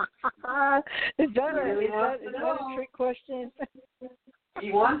 Is that a trick question?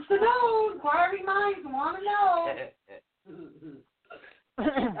 He wants to know. Inquiring minds want to know.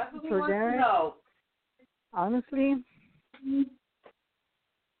 That's what he wants to know. Honestly,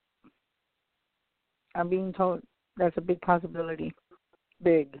 I'm being told that's a big possibility.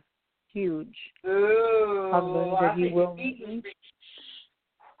 Big. Huge. Ooh, that he will meet.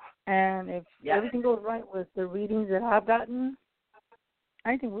 And if everything goes right with the readings that I've gotten,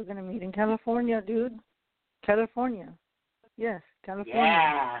 I think we're going to meet in California, dude. California. Yes, California.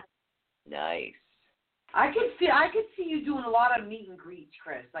 Yeah. Nice. I could see you doing a lot of meet and greets,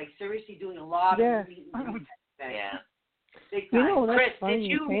 Chris. Like seriously doing a lot of meet and greets. Yeah. Big time. That's Chris, funny did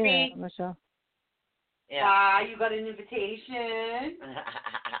you read that, Michelle? Yeah. You got an invitation.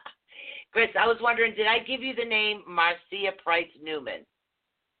 Chris, I was wondering, did I give you the name Marcia Price Newman?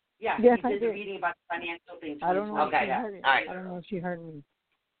 Yeah, yes, you I did did. The reading about the financial things. I don't know if she heard it. All right. I don't know if she heard me.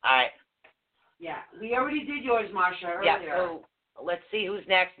 All right. Yeah, we already did yours, Marsha, earlier. Yeah, so let's see who's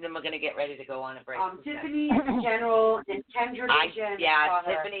next, and then we're going to get ready to go on a break. Tiffany the general, and Kendra the general. Yeah,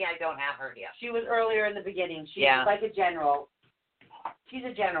 Tiffany, I don't have her yet. She was earlier in the beginning. She's like a general. She's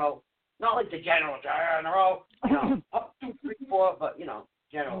a general. Not like the general, up 2, 3, 4, but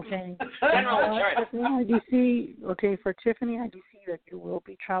general. Okay. General insurance. Tiffany, I do see. Okay, for Tiffany, I do see that you will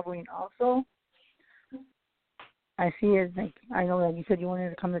be traveling also. I see it like I know that you said you wanted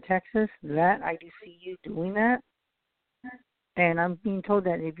to come to Texas. That I do see you doing that, and I'm being told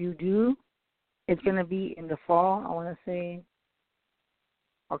that if you do, it's going to be in the fall. I want to say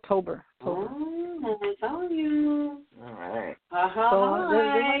October. Oh, I'm telling you. All right.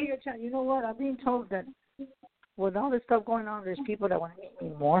 So you know what? I'm being told that with all this stuff going on, there's people that want to meet me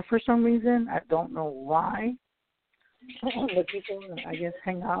more for some reason. I don't know why. The people, I guess,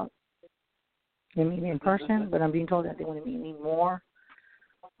 hang out and meet me in person, but I'm being told that they want to meet me more.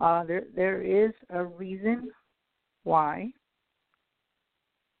 There is a reason why.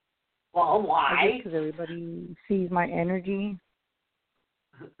 Well, why? Because everybody sees my energy.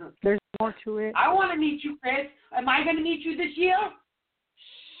 There's more to it. I want to meet you, Chris. Am I going to meet you this year?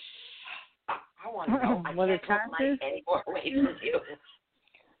 I want to know. I What can't the put my any more away from you.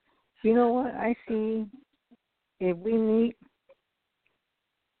 You know what? I see if we meet,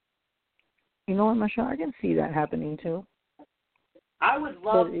 you know what, Michelle? I can see that happening too. I would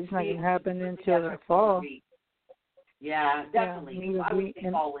love but to it's not see going to it happen until together the fall. Yeah, definitely. Yeah, I would say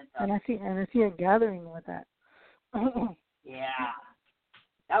fall winter. And I see a gathering with that. Yeah.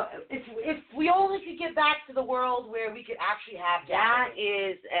 Now, if we only could get back to the world where we could actually have That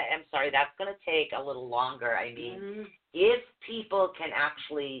is, I'm sorry, that's going to take a little longer. I mean, if people can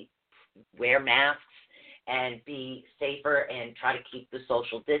actually wear masks and be safer and try to keep the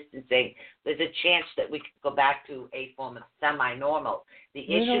social distancing, there's a chance that we could go back to a form of semi-normal. The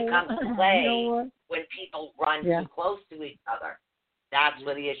issue comes to play when people run too close to each other. That's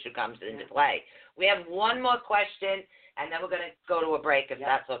where the issue comes into play. We have one more question, and then we're going to go to a break if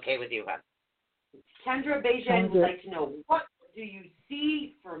that's okay with you, hon. Kendra Bejan would like to know, what do you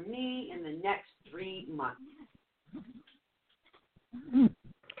see for me in the next 3 months?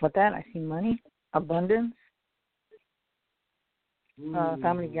 With that, I see money, abundance,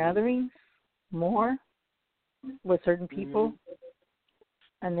 family gatherings, more with certain people.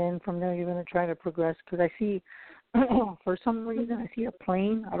 And then from there, you're going to try to progress. Because I see, for some reason, I see a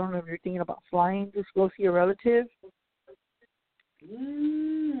plane. I don't know if you're thinking about flying to go see a relative.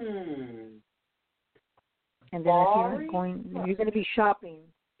 And then I see you're going to be shopping.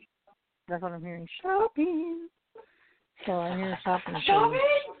 That's what I'm hearing. Shopping. So I hear shopping. Shopping?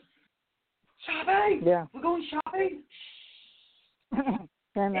 Shopping? Yeah. We're going shopping?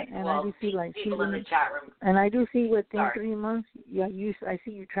 and I do see like people in the chat room. And I do see within 3 months, I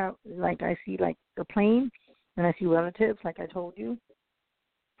see you travel. Like I see like the plane, and I see relatives, like I told you,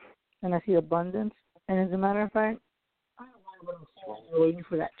 and I see abundance. And as a matter of fact, I don't want to go waiting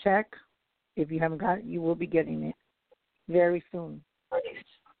for that check. If you haven't got it, you will be getting it very soon.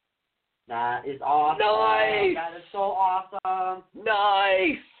 That is awesome. Nice. That is so awesome.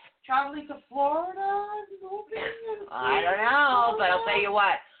 Nice. Traveling to Florida? I don't know, but I'll tell you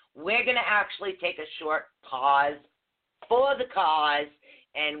what. We're going to actually take a short pause for the cause,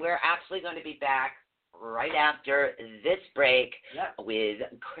 and we're actually going to be back right after this break with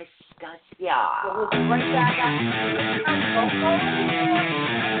Chris Garcia. So we'll be right back after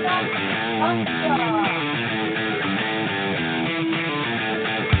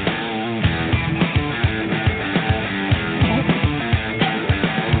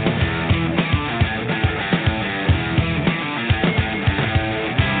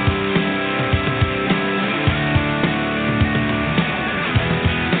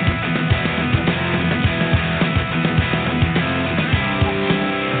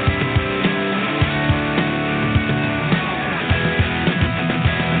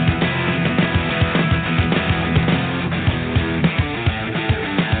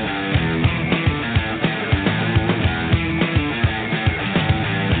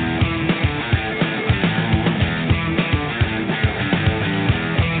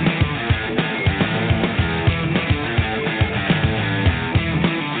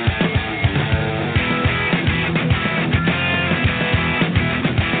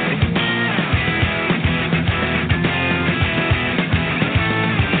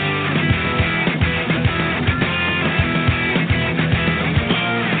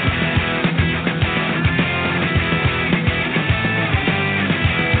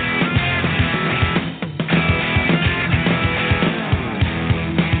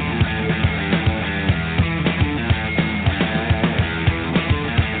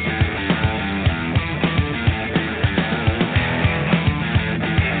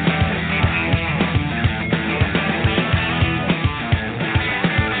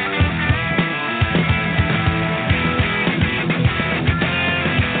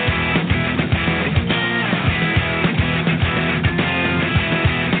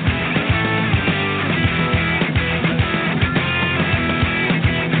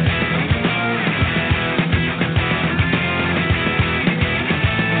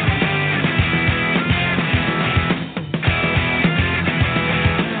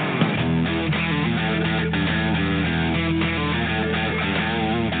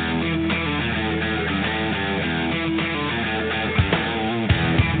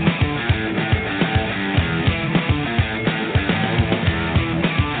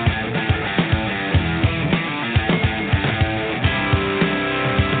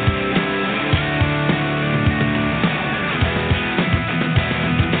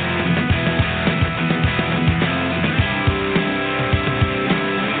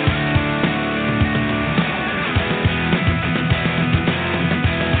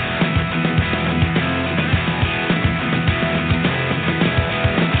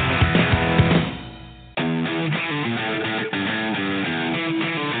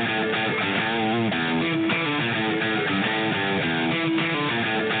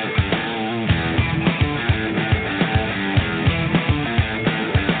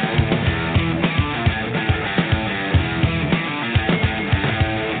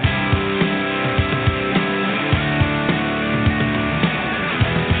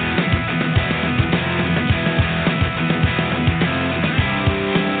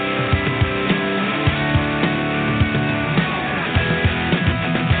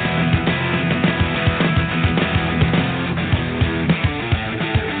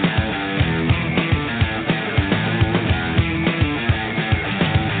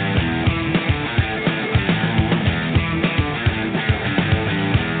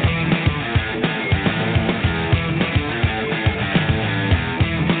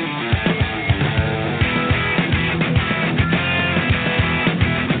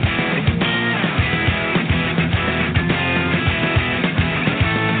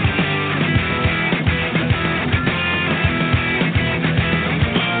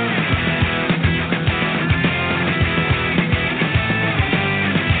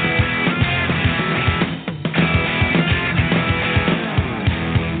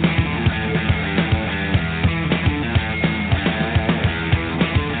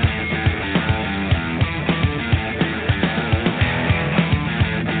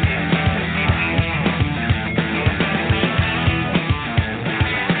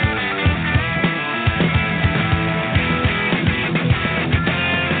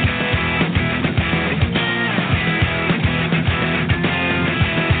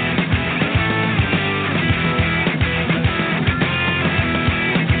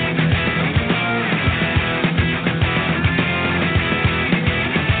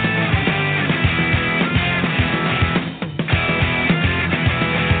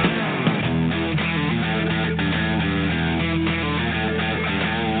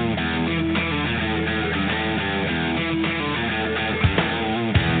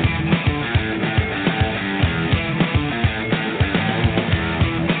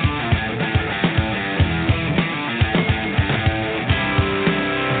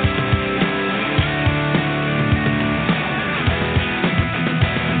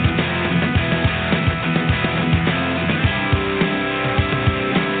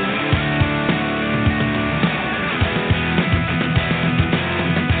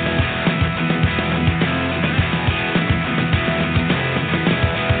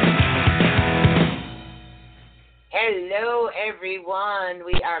everyone.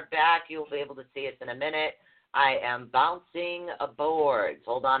 We are back. You'll be able to see us in a minute. I am bouncing aboard.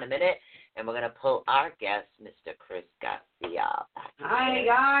 Hold on a minute, and we're going to pull our guest, Mr. Chris Garcia. Hi,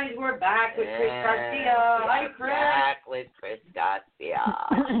 guys. We're back with Chris Garcia. Hi, Chris. Back with Chris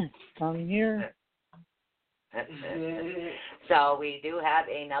Garcia. I'm here. So we do have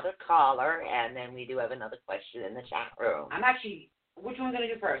another caller, and then we do have another question in the chat room. Which one are we going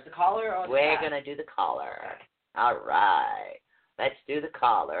to do first, the caller or the We're chat? going to do the caller. All right. Let's do the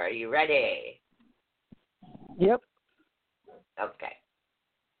caller. Are you ready? Yep. Okay.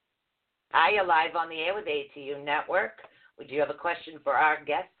 Hi, you're live on the air with ATU Network. Would you have a question for our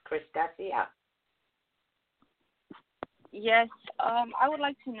guest, Chris Garcia? Yes. I would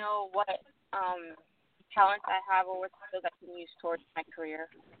like to know what talents I have or what skills I can use towards my career.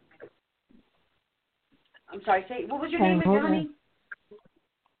 I'm sorry, what was your name again, honey?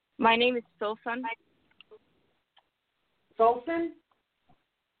 My name is Philson. Solson?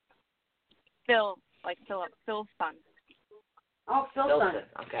 Phil, like Philip, Phil's son. Oh, Philson.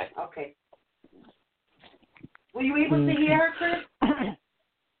 Okay. Okay. Were you able to hear her, Chris?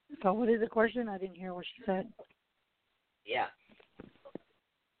 So what is the question? I didn't hear what she said. Yeah.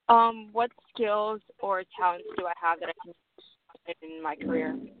 What skills or talents do I have that I can use in my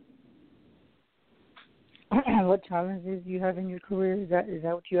career? What challenges do you have in your career? Is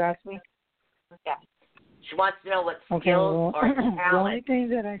that what you asked me? Yeah. She wants to know what skills well, or talent. The only thing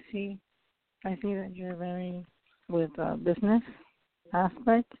that I see that you're very with business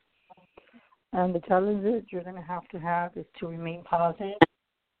aspect, and the challenge that you're going to have is to remain positive.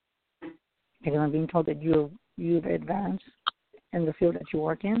 Because I'm being told that you've advanced in the field that you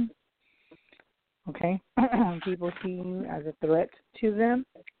work in. Okay? People see you as a threat to them.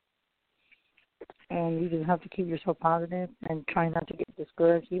 And you just have to keep yourself positive and try not to get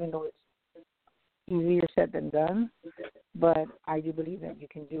discouraged, even though it's easier said than done. But I do believe that you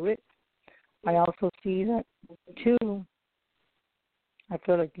can do it. I also see that, too, I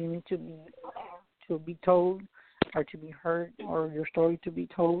feel like you need to be told or to be heard or your story to be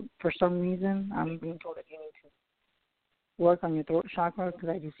told for some reason. I'm being told that you need to work on your throat chakra because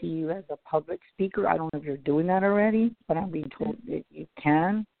I do see you as a public speaker. I don't know if you're doing that already, but I'm being told that you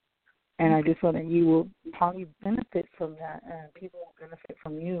can. And I do feel that you will probably benefit from that, and people will benefit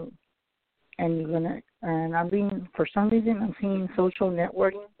from you. And for some reason, I'm seeing social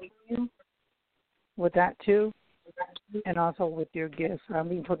networking with you with that too, and also with your gifts. I'm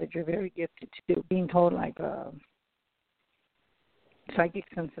being told that you're very gifted too. Being told like psychic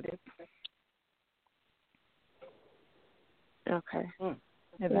sensitive. Okay.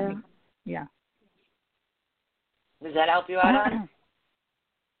 Yeah. Does that help you out?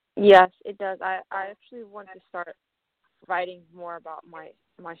 Yes, it does. I actually want to start writing more about my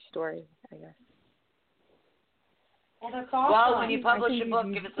story, I guess. Well, that's awesome. Well, when you publish your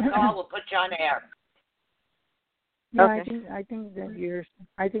book, give us a call. We'll put you on air. Yeah, okay. I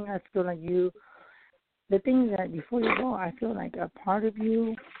feel like you. The thing is that before you go, I feel like a part of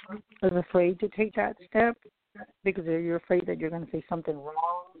you is afraid to take that step because you're afraid that you're going to say something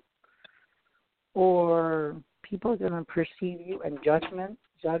wrong, or people are going to perceive you and judgmental,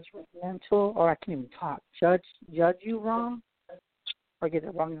 or I can't even talk, judge you wrong, or get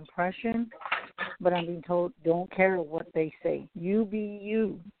the wrong impression. But I'm being told, don't care what they say. You be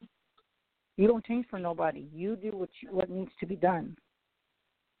you. You don't change for nobody. You do what needs to be done.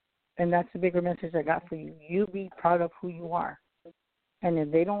 And that's the bigger message I got for you. You be proud of who you are. And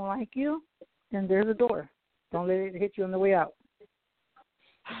if they don't like you, then there's a door. Don't let it hit you on the way out.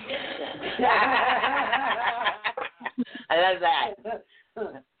 I love that.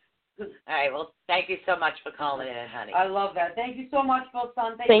 All right, well, thank you so much for calling in, honey. I love that. Thank you so much, Phil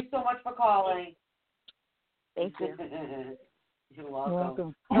Son. Thank you so much for calling. Thank you. You're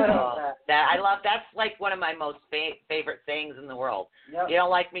welcome. I love that's like one of my most favorite sayings in the world. Yep. You don't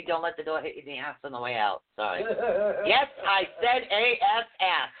like me, don't let the door hit you in the ass on the way out. Sorry. Yes, I said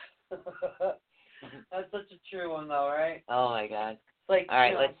ASS. That's such a true one, though, right? Oh, my God. Like, all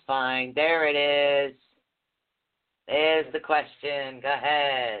right, let's find. There it is. There's the question. Go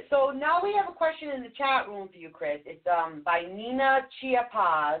ahead. So now we have a question in the chat room for you, Chris. It's by Nina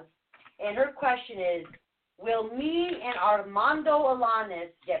Chiapaz, and her question is, will me and Armando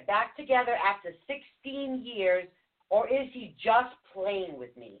Alanis get back together after 16 years, or is he just playing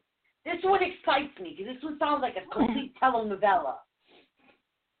with me? This one excites me, because this one sounds like a complete telenovela.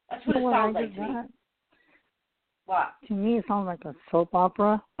 That's what it sounds like to me. What? To me, it sounds like a soap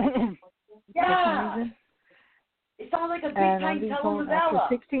opera. Yeah. It sounds like a big-time telenovela.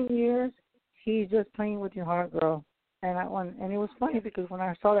 After 16 years, he's just playing with your heart, girl. And it was funny because when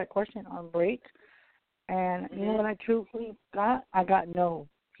I saw that question on break, And you know what I truthfully got? I got no.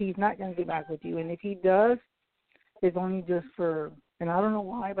 He's not going to get back with you. And if he does, it's only just for, and I don't know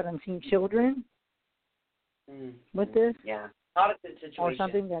why, but I'm seeing children with this. Yeah. Not a good situation. Or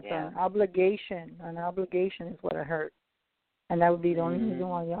something that's an obligation. An obligation is what I heard. And that would be the only reason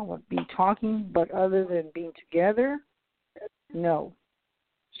why y'all would be talking. But other than being together, no.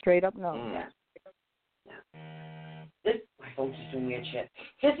 Straight up no. This, my phone's just doing weird shit.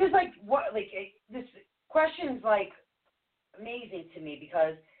 This is like, this question's like amazing to me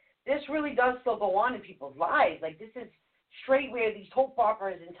because this really does still go on in people's lives. Like, this is straight where these soap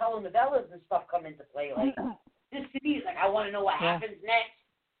operas and telenovelas and stuff come into play. Like, this to me is like, I want to know what happens next.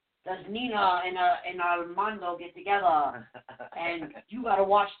 Does Nina and Armando get together? And you got to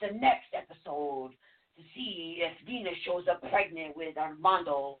watch the next episode to see if Nina shows up pregnant with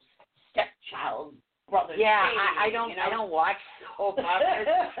Armando's stepchild brother. Yeah, baby, I don't watch soap operas.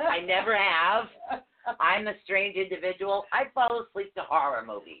 I never have. I'm a strange individual. I fall asleep to horror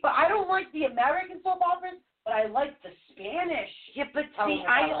movies. But I don't like the American soap operas, but I like the Spanish. Yeah, but see,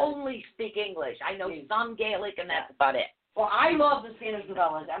 I only speak English. I know some Gaelic, and that's about it. Well, I love the Spanish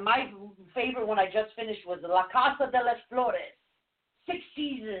novellas, and my favorite one I just finished was La Casa de las Flores. 6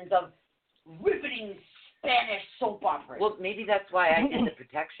 seasons of riveting Spanish soap operas. Well, maybe that's why I did the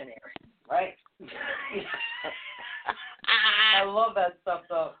protection area. Right? I love that stuff,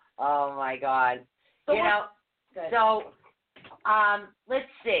 though. Oh, my God. So let's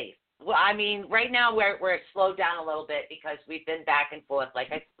see. Well, I mean, right now we're slowed down a little bit because we've been back and forth,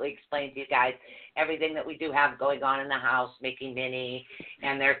 like I explained to you guys, everything that we do have going on in the house, Mickey Minnie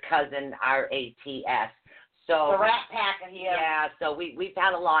and their cousin, RATS. So the Rat Pack here. Yeah, so we've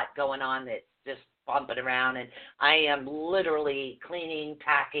had a lot going on that's just bumping around, and I am literally cleaning,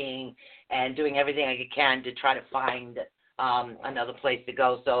 packing, and doing everything I can to try to find another place to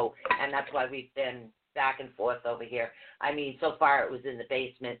go. So, and that's why we've been back and forth over here. I mean, so far it was in the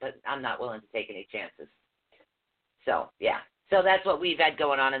basement, but I'm not willing to take any chances. So, yeah. So that's what we've had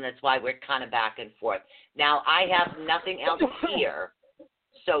going on, and that's why we're kind of back and forth. Now, I have nothing else here.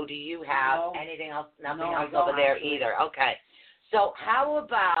 So do you have anything else? Nothing else over there either. Okay. So how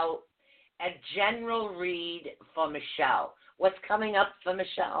about a general read for Michelle? What's coming up for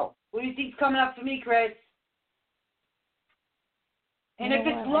Michelle? What do you think's coming up for me, Chris? And if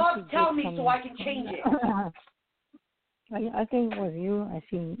it's love, tell me so I can change it. I think with you, I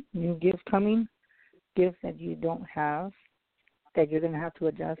see new gifts coming, gifts that you don't have, that you're going to have to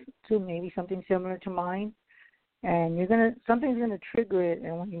adjust to, maybe something similar to mine. And something's going to trigger it,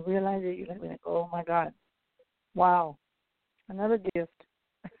 and when you realize it, you're going to be like, oh, my God, wow, another gift,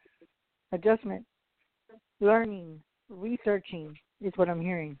 adjustment, learning, researching is what I'm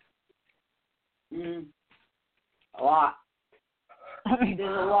hearing. A lot. There's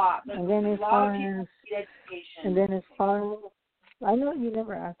a lot. And then as far as I know you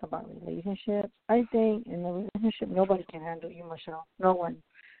never asked about relationships. I think in a relationship, nobody can handle you, Michelle. No one.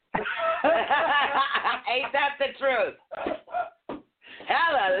 Ain't that the truth?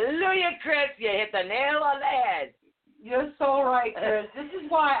 Hallelujah, Chris. You hit the nail on the head. You're so right, Chris. This is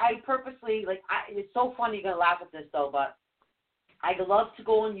why I purposely, it's so funny you're going to laugh at this, though, but I love to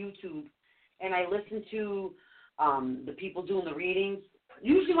go on YouTube, and I listen to the people doing the readings.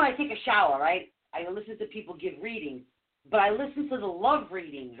 Usually when I take a shower, right, I listen to people give readings, but I listen to the love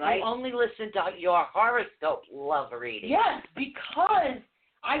readings, right? I only listen to your horoscope love reading. Yes, because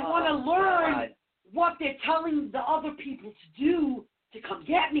I want to learn what they're telling the other people to do to come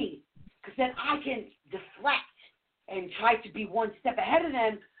get me, because then I can deflect and try to be one step ahead of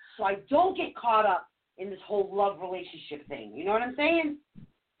them so I don't get caught up in this whole love relationship thing. You know what I'm saying?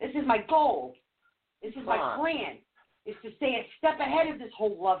 This is my goal. This is my plan, is to stay a step ahead of this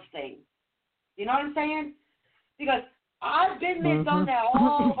whole love thing. You know what I'm saying? Because I've been there, done that,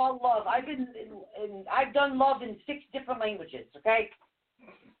 all about love. I've done love in 6 different languages, okay?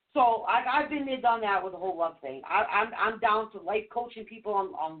 So I've been there, done that with the whole love thing. I'm down to life coaching people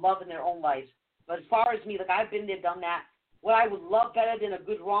on love in their own lives. But as far as me, I've been there, done that. What I would love better than a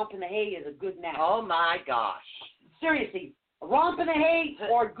good romp in the hay is a good nap. Oh, my gosh. Seriously, a romp in the hay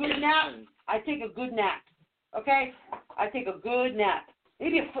or a good nap, I take a good nap, okay? I take a good nap.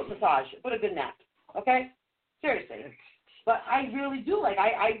 Maybe a foot massage, but a good nap, okay? Seriously. But I really do.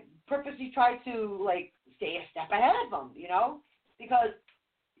 I purposely try to, stay a step ahead of them, you know? Because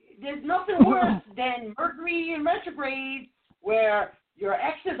there's nothing worse than Mercury in retrograde where your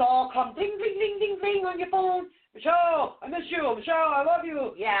exes all come ding, ding, ding, ding, ding on your phone. Michelle, I miss you. Michelle, I love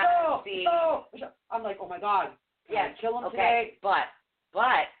you. Yeah. Michelle. I'm like, oh, my God. Yeah, kill them today. But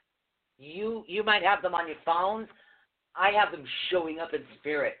you might have them on your phones. I have them showing up in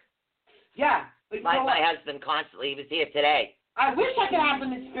spirit. Yeah. But my husband constantly, he was here today. I wish I could have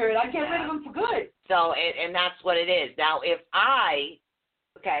him in spirit. I'd get rid of him for good. So, and that's what it is. Now, if I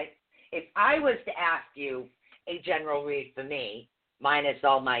was to ask you a general read for me, minus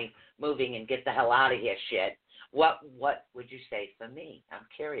all my moving and get the hell out of here shit, what would you say for me? I'm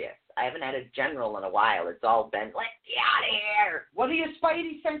curious. I haven't had a general in a while. It's all been, let's get out of here. What are your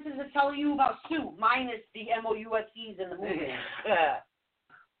spidey senses are telling you about Sue, minus the MOUSEs and the moving?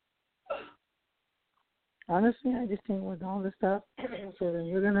 Honestly, I just think with all this stuff, so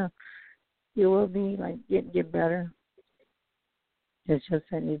that you will be like get better. It's just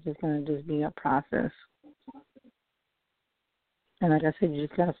that it's just gonna just be a process. And like I said, you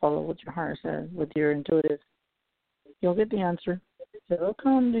just gotta follow what your heart says, with your intuitive. You'll get the answer. It will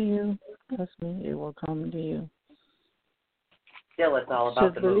come to you. Trust me, it will come to you. Still, it's all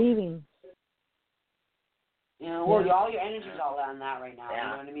about just the believing. move. You know, well, all your energy's all on that right now. Yeah. You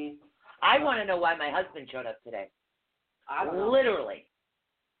know what I mean? I want to know why my husband showed up today. I don't know. Literally.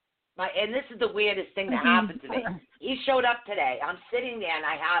 And this is the weirdest thing that happened to me. He showed up today. I'm sitting there, and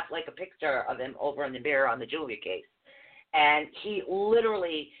I have, like, a picture of him over in the mirror on the jewelry case. And he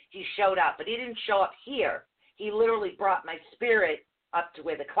showed up. But he didn't show up here. He literally brought my spirit up to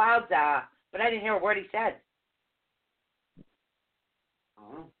where the clouds are, but I didn't hear a word he said.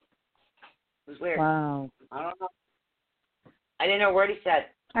 Oh. It was weird. Wow. I don't know. I didn't know a word he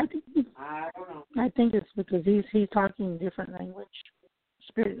said. I don't know. I think it's because he's talking different language,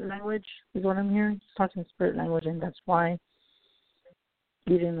 spirit language is what I'm hearing. He's talking spirit language, and that's why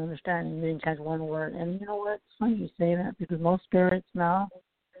you didn't understand and you didn't catch one word. And you know what? It's funny you say that because most spirits now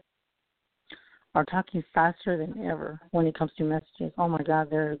are talking faster than ever when it comes to messages. Oh my God,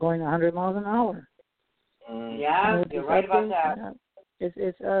 they're going 100 miles an hour. Yeah, you're right about that.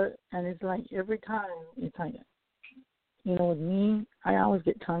 And it's like every time it's like, you know, with me, I always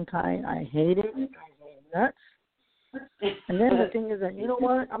get tongue-tied. I hate it. It drives me nuts. And then the thing is that, you know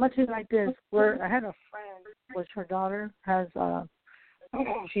what? I'm going to tell you like this. Where I had a friend, which her daughter has,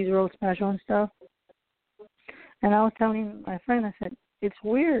 she's real special and stuff. And I was telling my friend, I said, it's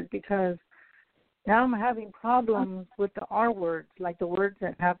weird because now I'm having problems with the R words, like the words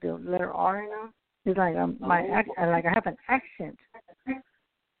that have the letter R in them. It's like I have an accent.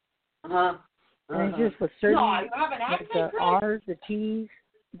 Uh-huh. And it's just with certain, no, you have an accent, the R's, the T's,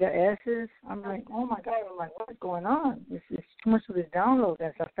 the S's. I'm like, oh my God! I'm like, what's going on? It's too much of this download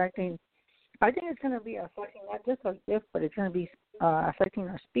that's affecting. I think it's going to be affecting not just our gift, but it's going to be affecting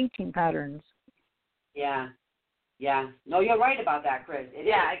our speaking patterns. Yeah. Yeah. No, you're right about that, Chris.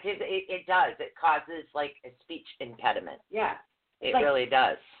 It does. It causes, like, a speech impediment. Yeah. It really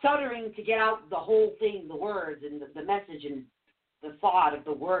does. Stuttering to get out the whole thing, the words and the message and the thought of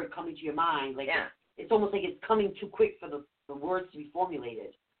the word coming to your mind. Like, it's almost like it's coming too quick for the words to be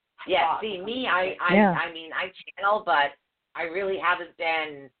formulated. Yeah, see, me, I mean, I channel, but I really haven't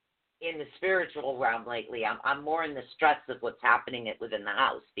been in the spiritual realm lately. I'm more in the stress of what's happening within the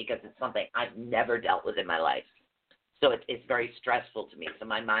house because it's something I've never dealt with in my life. So it's very stressful to me. So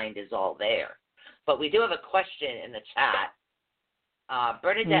my mind is all there. But we do have a question in the chat.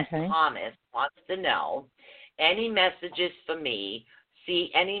 Bernadette Thomas wants to know, any messages for me,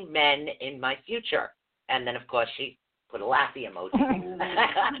 see any men in my future? And then, of course, she put a laughy emoji.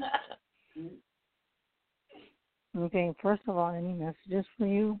 Okay, first of all, any messages for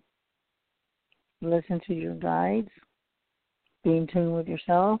you? Listen to your guides. Be in tune with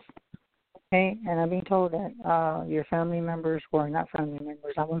yourself. Okay, and I'm being told that your family members, or not family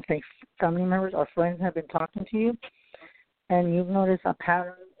members, I won't say family members or friends have been talking to you, and you've noticed a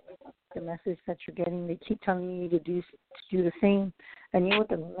pattern, the message that you're getting. They keep telling you to do the same. And you know what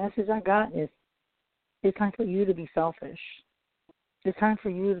the message I got is, it's time for you to be selfish. It's time for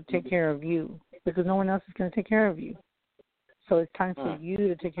you to take care of you because no one else is going to take care of you. So it's time for you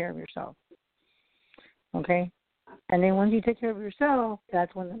to take care of yourself. Okay? And then once you take care of yourself,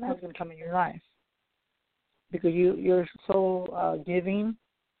 that's when the man's going to come in your life. Because you're so giving,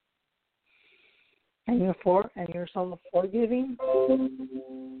 and you're so forgiving,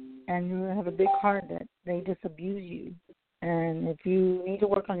 and you have a big heart that they just abuse you. And if you need to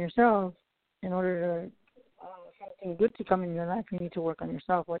work on yourself in order to something good to come in your life, you need to work on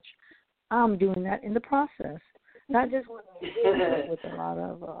yourself, which I'm doing that in the process. Not just with me, but with a lot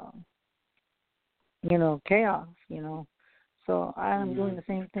of chaos, So I'm doing the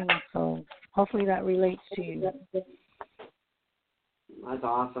same thing. So hopefully that relates to you. That's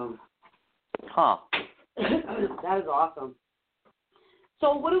awesome. Huh. That is awesome.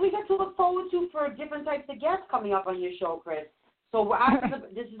 So what do we got to look forward to for different types of guests coming up on your show, Chris? So after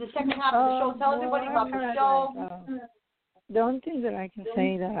this is the second half of the show. Tell everybody about the show. The only thing that I can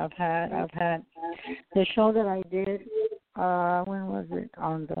say that I've had the show that I did. When was it?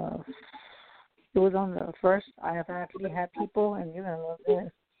 It was on the first. I have actually had people, and you're gonna love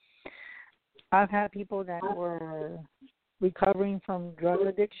this. I've had people that were recovering from drug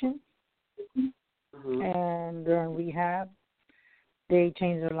addiction, and they're in rehab. They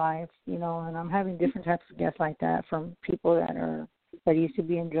changed their life, and I'm having different types of guests like that, from people that used to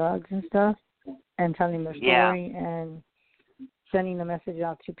be in drugs and stuff, and telling their story and sending the message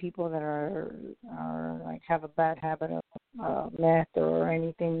out to people that are like have a bad habit of meth or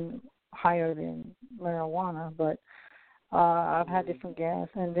anything higher than marijuana. But I've had different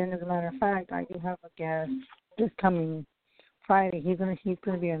guests, and then as a matter of fact, I do have a guest this coming Friday. He's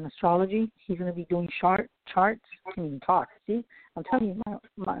gonna be in astrology. He's gonna be doing charts. Can even talk? See, I'm telling you,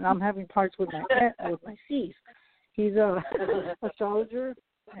 I'm having parts with my C's. He's a astrologer,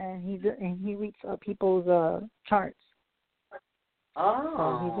 and he reads people's charts. Oh.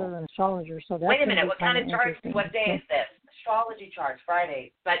 So he's an astrologer. So that's wait a minute. What kind of charts? What day is this? Astrology charts,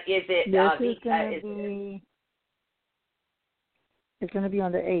 Friday. But is it? It's going to be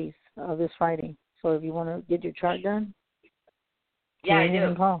on the 8th of this Friday. So if you want to get your chart done, I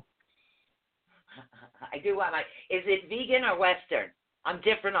do. Call. I do want my. Is it vegan or Western? I'm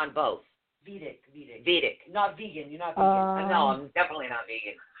different on both. Vedic. Not vegan. You're not vegan. No, I'm definitely not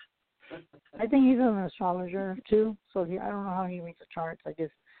vegan. I think he's an astrologer too. So I don't know how he reads the charts. I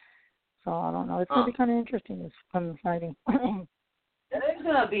don't know. It's going to be kind of interesting this coming Friday. That is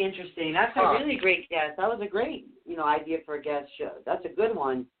going to be interesting. That's a really great guest. That was a great, idea for a guest show. That's a good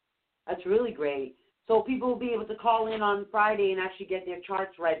one. That's really great. So people will be able to call in on Friday and actually get their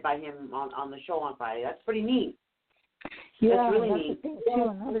charts read by him on the show on Friday. That's pretty neat. Yeah, that's really neat. The thing too.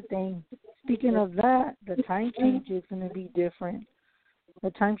 Another thing. Speaking of that, the time change is going to be different.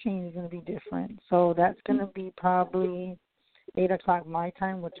 So that's going to be probably 8 o'clock my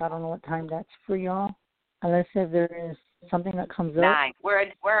time, which I don't know what time that's for y'all, unless if there is something that comes up. 9. We're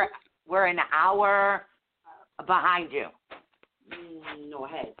an hour behind you. No,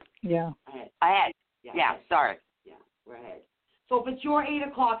 ahead. Yeah. Ahead. Yeah. Ahead. Sorry. Yeah, we're ahead. So if it's your 8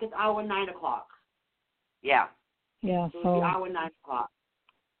 o'clock, it's our 9 o'clock. Yeah. Yeah. So it'll be our 9 o'clock.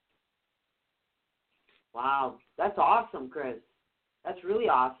 Wow, that's awesome, Chris. That's really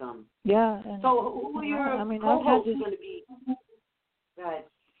awesome. Yeah. And, so who are your co-hosts going to be? Go ahead.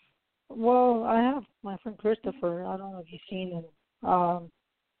 Well, I have my friend Christopher. I don't know if you've seen him.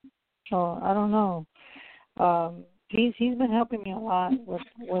 So I don't know. He's been helping me a lot with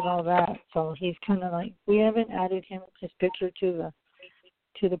all that. So he's kind of like, we haven't added his picture to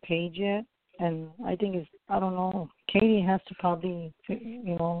the page yet, and I think I don't know. Katie has to probably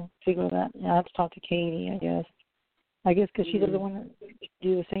figure that. I have to talk to Katie, I guess because she doesn't want to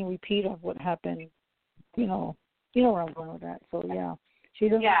do the same repeat of what happened. You know where I'm going with that. So yeah, she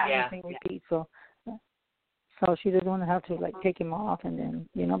doesn't want to do the same repeat. So she doesn't want to have to take him off and then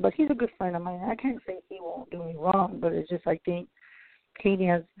But he's a good friend of mine. I can't say he won't do me wrong, but it's just I think Katie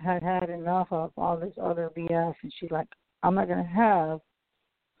has had enough of all this other BS, and she's like, I'm not going to have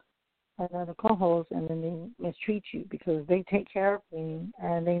another co-host and then they mistreat you, because they take care of me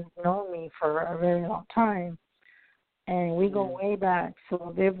and they've known me for a very long time. And we go way back,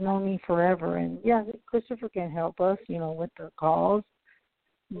 so they've known me forever. And, yeah, Christopher can help us, with the calls.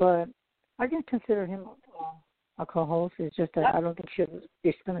 But I can consider him a co-host. It's just that I don't think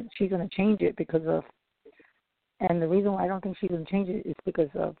she's going to change it because of – and the reason why I don't think she's going to change it is because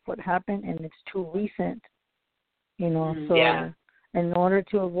of what happened, and it's too recent, So in order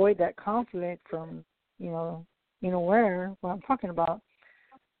to avoid that conflict from, what I'm talking about,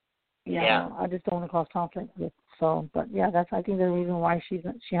 I just don't want to cause conflict with. So, but that's I think the reason why she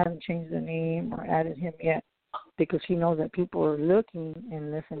hasn't changed the name or added him yet, because she knows that people are looking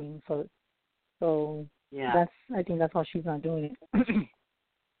and listening. So I think that's why she's not doing it.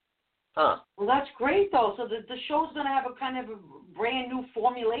 Well, that's great though. So the show's going to have a kind of a brand new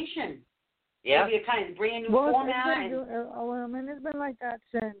formulation. Yeah. Maybe a kind of brand new format. It's been like that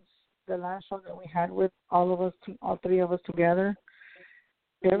since the last show that we had with all three of us together.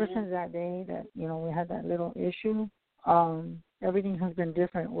 Ever since that day that, we had that little issue, everything has been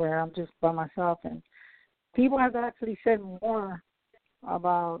different where I'm just by myself. And people have actually said more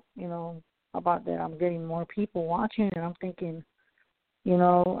about that I'm getting more people watching. And I'm thinking,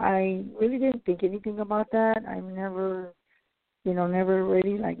 I really didn't think anything about that. I've never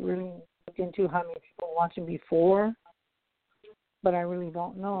really looked into how many people were watching before. But I really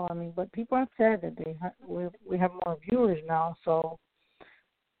don't know. But people have said that we have more viewers now, so.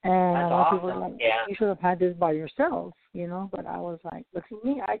 And that's a lot of people awesome. were like, you should have had this by yourself, But I was like, look, for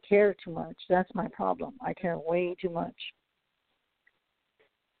me, I care too much. That's my problem. I care way too much.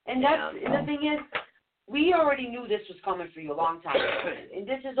 And the thing is, we already knew this was coming for you a long time ago. And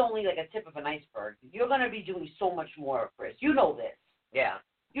this is only like a tip of an iceberg. You're going to be doing so much more, Chris. You know this. Yeah.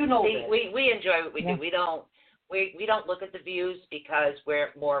 You know See, this. We enjoy what we do. We don't look at the views because we're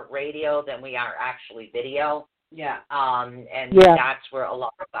more radio than we are actually video. Yeah. That's where a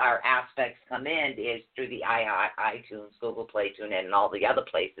lot of our aspects come in is through the iTunes, Google Play, TuneIn, and all the other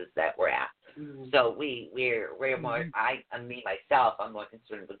places that we're at. Mm-hmm. So we're more. Me myself, I'm more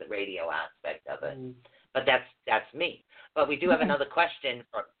concerned with the radio aspect of it. Mm-hmm. But that's me. But we do have another question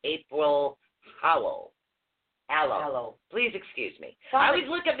from April Howell. Hello. Please excuse me. I always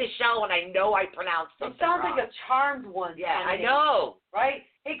look at Michelle when I know I pronounced something It sounds wrong. like a charmed one. Yeah, I know. Right?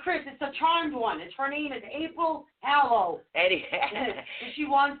 Hey, Chris, it's a charmed one. Her name is April Hallow. Eddie. And she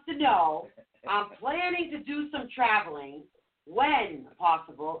wants to know, I'm planning to do some traveling. When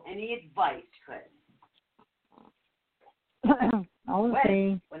possible? Any advice, Chris? I would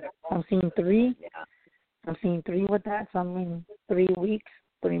say I'm seeing 3. Yeah. I'm seeing 3 with that, so I'm in 3 weeks,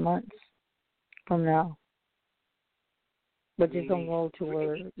 3 months from now. But just don't go to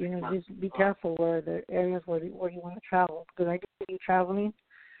where, just be careful where the areas where you want to travel. Because I do you traveling,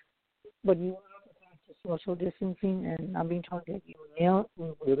 but you want to practice social distancing, and I'm being told that you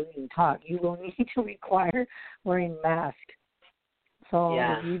will need to require wearing masks. So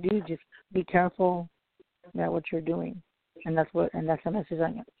if you do, just be careful about what you're doing. And that's the message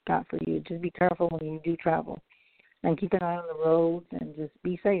I got for you. Just be careful when you do travel. And keep an eye on the roads and just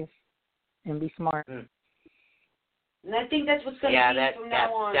be safe and be smart. Mm. And I think that's what's going to be from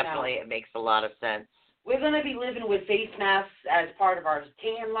now on. Definitely, it makes a lot of sense. We're going to be living with face masks as part of our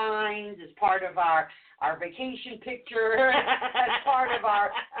tan lines, as part of our vacation picture, as part of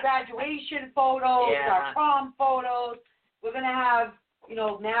our graduation photos, our prom photos. We're going to have,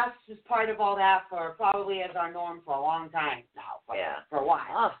 masks as part of all that for probably as our norm for a long time now, for a while.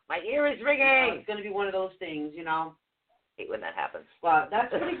 Oh, my ear is ringing. It's going to be one of those things, Hate when that happens. Well, that's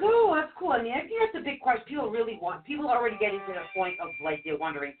pretty cool. That's cool. I mean, I think that's a big question. People are already getting to the point of, they're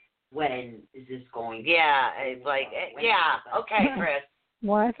wondering, when is this going to it's like, okay, Chris.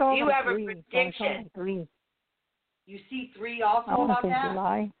 Well, I saw Do you have 3. a prediction? 3. You see 3 also I want about to say that?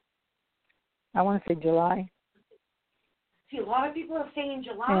 July. I want to say July. See, a lot of people are saying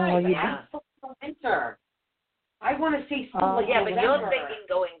July, but I'm still in the winter. I want to say still but November. you're thinking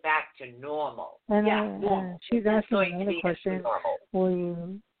going back to normal. And she's asking another question. Will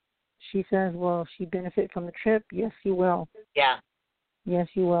you? She says, will she benefit from the trip? Yes, you will. Yeah. Yes,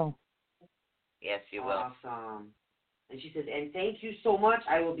 you will. Yes, you will. Awesome. And she says, and thank you so much.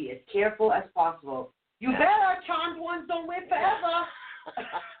 I will be as careful as possible. You bet our charmed ones don't live forever.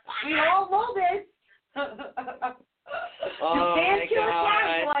 We all know this. You can't kill a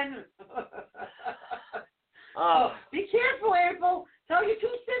charmed one. Be careful, April. Tell your 2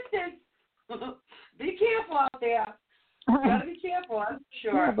 sisters. Be careful out there. You gotta be careful, I'm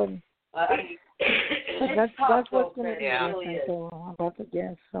sure. Yeah, but that's what's going to be different about the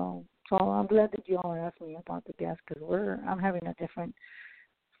guests. So I'm glad that you all asked me about the guests because I'm having a different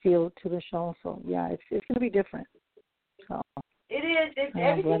feel to the show. So yeah, it's going to be different. So it is.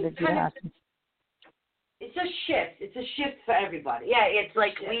 Everything's kind of. It's a shift. It's a shift for everybody. Yeah, it's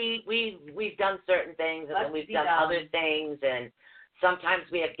like we've done certain things and then we've done other things, and sometimes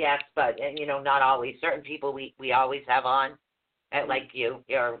we have guests, but not always. Certain people we always have on, like you.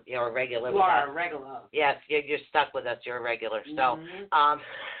 You're a regular. You are a regular. Yes, you're stuck with us. You're a regular. So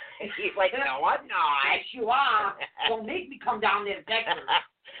he's like, no, I'm not. Yes, you are. Don't make me come down there to Texas.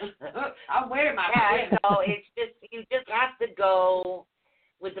 I'm wearing my. Yeah, so it's just you just have to go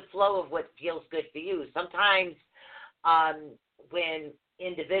with the flow of what feels good for you. Sometimes when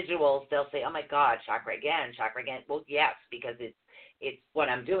individuals, they'll say, oh, my God, chakra again. Well, yes, because it's what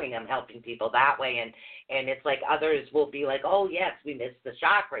I'm doing. I'm helping people that way. And it's like others will be like, oh, yes, we missed the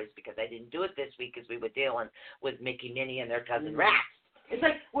chakras because I didn't do it this week because we were dealing with Mickey, Minnie, and their cousin Rats. It's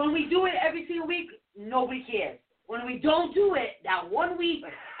like when we do it every single week, nobody cares. When we don't do it, that 1 week,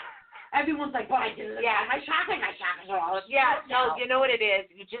 everyone's like, but I did it. Yeah, my chakras are all. Yeah, no, you know what it is?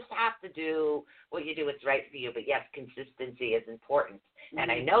 You just have to do what you do. It's right for you. But, yes, consistency is important. Mm-hmm.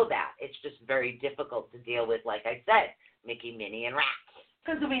 And I know that. It's just very difficult to deal with, like I said, Mickey, Minnie, and Rats.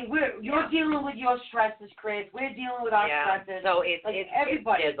 Because, I mean, you're dealing with your stresses, Chris. We're dealing with our stresses. So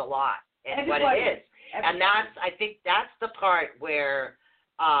everybody. It is a lot. It's what it is. And I think that's the part where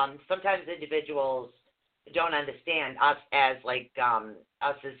sometimes individuals don't understand us as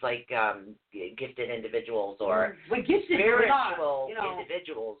gifted individuals or spiritual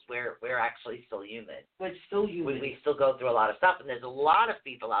individuals. We're actually still human. We're still human. We still go through a lot of stuff, and there's a lot of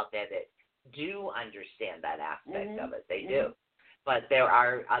people out there that do understand that aspect of it. They do. But there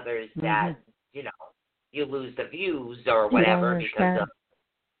are others that, you know, you lose the views or whatever because of,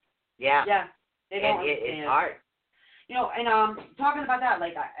 Yeah, they don't it's hard. You know, and talking about that,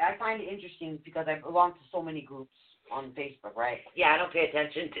 like, I find it interesting because I belong to so many groups on Facebook, right? Yeah, I don't pay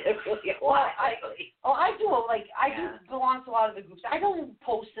attention to I do. Like, I do belong to a lot of the groups. I don't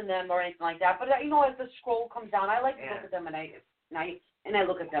post in them or anything like that, but, you know, as the scroll comes down, I like to look at them, and I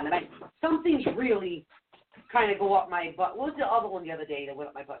look at them, and some things really kind of go up my butt. What was the other one the other day that went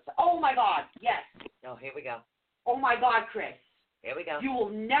up my butt? Oh, my God, yes. Oh, here we go. Oh, my God, Chris. Here we go. You will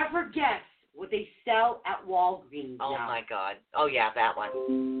never guess what they sell at Walgreens Oh, now. my God. Oh, yeah, that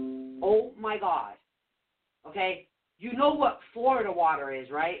one. Oh, my God. Okay? You know what Florida water is,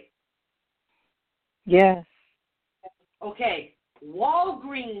 right? Yes. Okay.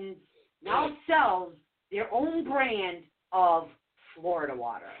 Walgreens now sells their own brand of Florida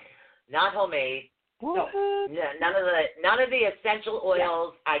water. Not homemade. No. None of the essential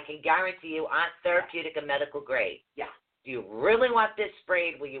oils, I can guarantee you, aren't therapeutic and medical grade. Yeah. Do you really want this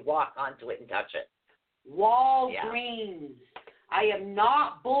sprayed? Will you walk onto it and touch it? Walgreens. I am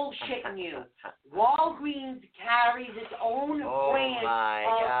not bullshitting you. Walgreens carries its own brand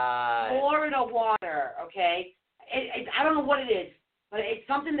of Florida water, okay? I don't know what it is, but it's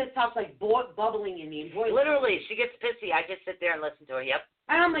something that sounds like bubbling in me. Literally, she gets pissy. I just sit there and listen to her, yep.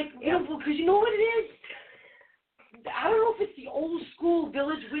 And I'm like, you know, because you know what it is? I don't know if it's the old school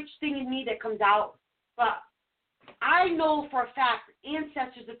village witch thing in me that comes out, but I know for a fact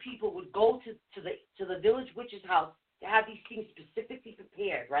ancestors of people would go to the village witch's house to have these things specifically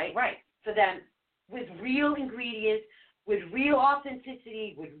prepared, right? Right. For them with real ingredients, with real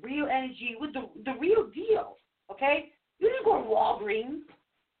authenticity, with real energy, with the real deal, okay? You didn't go to Walgreens.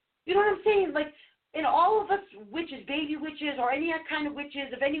 You know what I'm saying? Like, in all of us witches, baby witches, or any kind of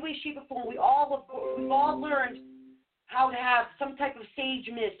witches, of any way, shape, or form, we've all learned how to have some type of sage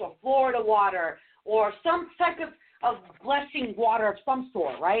mist or Florida water or some type of blessing water of some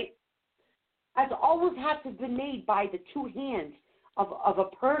sort, right? Has always had to be made by the two hands of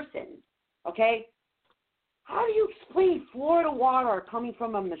a person, okay? How do you explain Florida water coming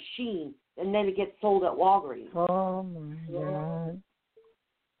from a machine and then it gets sold at Walgreens? Oh, my God.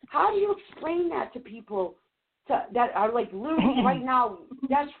 How do you explain that to people that are, like, literally right now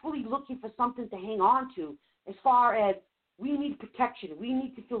desperately looking for something to hang on to as far as we need protection, we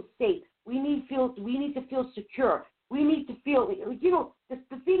need to feel safe, we need to feel secure, we need to feel, you know, the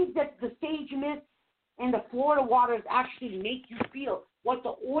things that the sage mist and the Florida waters actually make you feel, what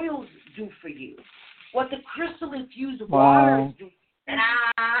the oils do for you, what the crystal-infused waters do.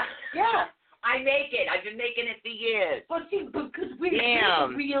 Yeah. I make it. I've been making it for years. But see, because we're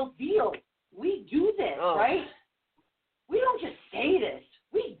the real deal. We do this, right? We don't just say this.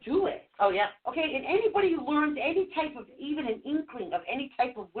 We do it. Oh, yeah. Okay, and anybody who learns any type of, even an inkling of any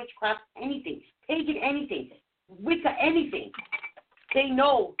type of witchcraft, anything, pagan anything, Wicca anything, they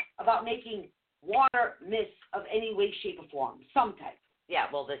know about making water mist of any way, shape, or form, some type. Yeah,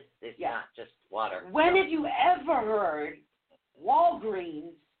 well, this is not just water. When have you ever heard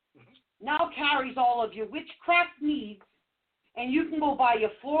Walgreens now carries all of your witchcraft needs, and you can go buy your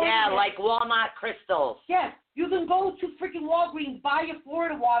Florida. Yeah, like Walmart crystals. Yes, you can go to freaking Walgreens, buy your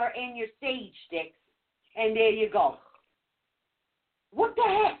Florida water and your sage sticks, and there you go. What the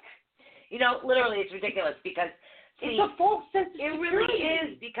heck? You know, literally, it's ridiculous because it's a false sense of security. It really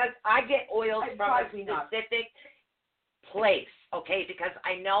is, because I get oils from a specific place, okay, because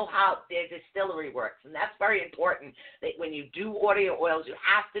I know how their distillery works, and that's very important, that when you do order your oils, you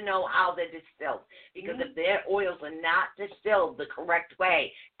have to know how they're distilled, because if their oils are not distilled the correct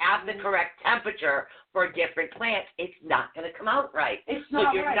way, at the correct temperature for different plants, it's not going to come out right.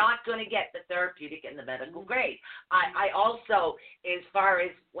 So you're not going to get the therapeutic and the medical grade. I also, as far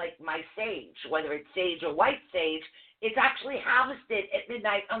as like my sage, whether it's sage or white sage, it's actually harvested at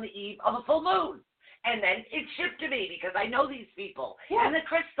midnight on the eve of a full moon. And then it's shipped to me because I know these people. Yeah. And the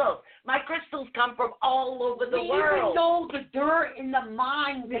crystals. My crystals come from all over the world. We even know the dirt in the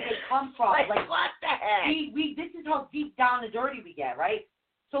mines that they come from. like what the heck? This is how deep down and dirty we get, right?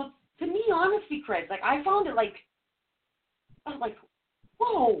 So to me, honestly, Chris, like I found it like, I was like,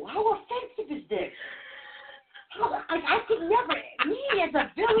 whoa, how offensive is this? I could never, me as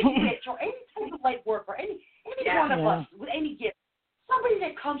a village witch or any type of light work or any one of us with any gift, somebody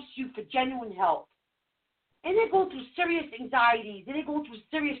that comes to you for genuine help, and they're going through serious anxieties, and they're going through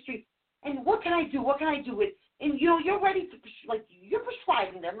serious streets. And what can I do? What can I do? And you know, you're ready to, like, you're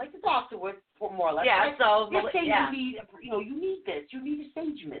prescribing them, like the doctor would, for more or less. Yeah, right? so you're saying you need, you need this, you need a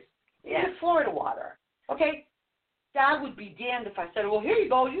sage mist, you need Florida water. Okay, that would be damned if I said, well, here you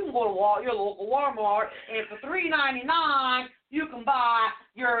go, you can go to your local Walmart, and for $3.99, You can buy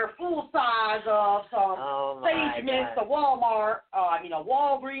your full size of some sage mist at Walmart. A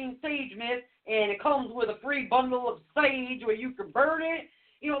Walgreens sage mist, and it comes with a free bundle of sage where you can burn it.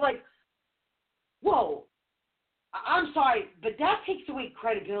 Whoa. I'm sorry, but that takes away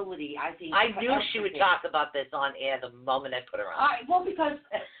credibility, I think. I knew she would talk about this on air the moment I put her on. Because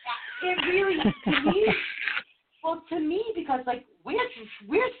it really, to me, because,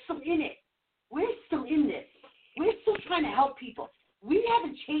 we're still in it. We're still in this. We're still trying to help people. We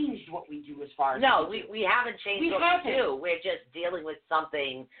haven't changed what we do as far as we haven't changed what we do. We're just dealing with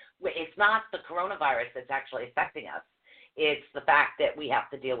something. It's not the coronavirus that's actually affecting us. It's the fact that we have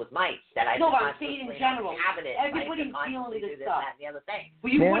to deal with mites. I'm saying in general. Everybody's dealing with this stuff. That, and the other thing.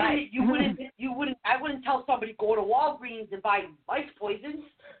 Well, you wouldn't. I wouldn't tell somebody go to Walgreens and buy mice poison.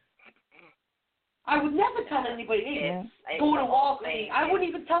 I would never tell anybody, go to Walgreens. I wouldn't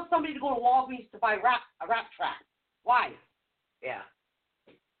even tell somebody to go to Walgreens to buy a rat trap. Why? Yeah.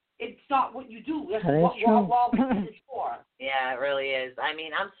 It's not what you do. That's what Walgreens is for. Yeah, it really is. I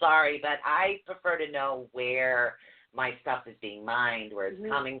mean, I'm sorry, but I prefer to know where my stuff is being mined, where it's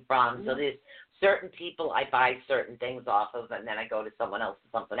coming from. Mm-hmm. So there's certain people I buy certain things off of, and then I go to someone else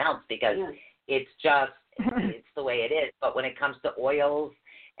for something else because it's just, it's the way it is. But when it comes to oils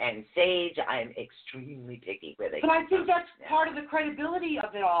and sage, I'm extremely picky with it. But I think that's part of the credibility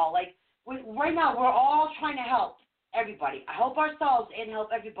of it all. Right now, we're all trying to help everybody. Help ourselves and help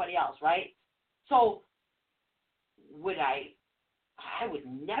everybody else, right? So I would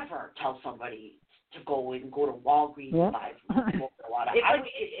never tell somebody to go to Walgreens and buy water.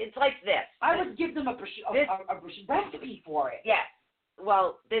 It's like this. I would give them a recipe for it. Yes.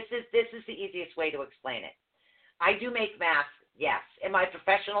 Well, this is the easiest way to explain it. I do make masks. Yes. Am I a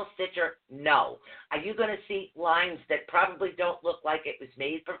professional stitcher? No. Are you going to see lines that probably don't look like it was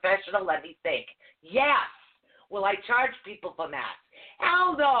made professional? Let me think. Yes. Will I charge people for masks?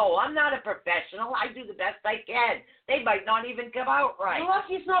 Hell no. I'm not a professional. I do the best I can. They might not even come out right. You're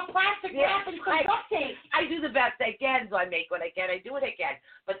lucky it's not plastic wrap and duct tape. I do the best I can, so I make what I can. I do what I can.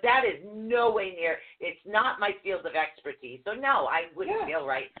 But that is no way near. It's not my field of expertise. So, no, I wouldn't feel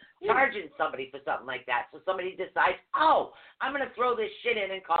right charging somebody for something like that. So somebody decides, I'm going to throw this shit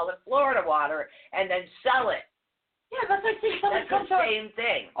in and call it Florida water and then sell it. Yeah, that's like somebody comes the same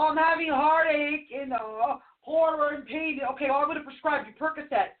thing. I'm having a heartache and horror and pain. Okay, I'm going to prescribe you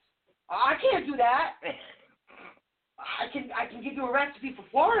Percocets. I can't do that. I can give you a recipe for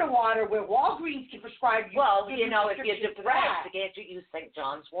Florida water where Walgreens can prescribe you. Well, if you're depressed, can't you use St.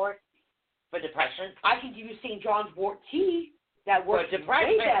 John's wort for depression? I can give you St. John's wort tea that works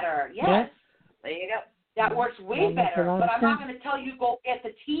way better. Yes. There you go. That works way better. But I'm not going to tell you go get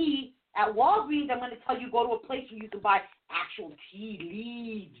the tea at Walgreens. I'm going to tell you go to a place where you can buy actual tea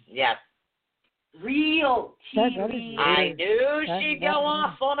leaves. Yes. Real tea leaves. I knew she'd go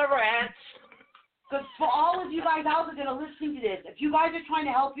off on a rant. Because for all of you guys out there that are listening to this, if you guys are trying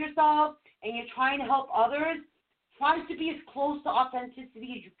to help yourself and you're trying to help others, try to be as close to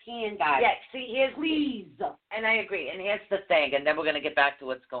authenticity as you can, guys. Yeah, see, please. And I agree. And here's the thing, and then we're going to get back to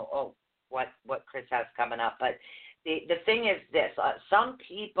what Chris has coming up. But the thing is this. Some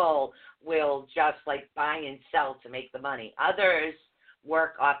people will just buy and sell to make the money. Others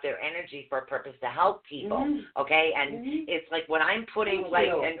work off their energy for a purpose to help people, okay? And it's like when I'm putting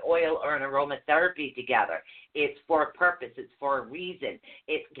an oil or an aromatherapy together, it's for a purpose, it's for a reason.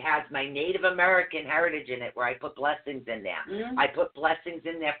 It has my Native American heritage in it where I put blessings in there. I put blessings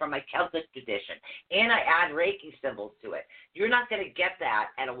in there from my Celtic tradition, and I add Reiki symbols to it. You're not going to get that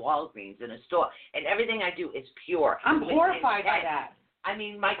at a Walgreens in a store, and everything I do is pure. I'm horrified by that. I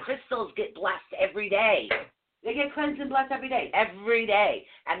mean, my crystals get blessed every day. They get cleansed and blessed every day. Every day.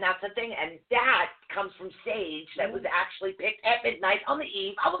 And that's the thing. And that comes from sage that was actually picked at midnight on the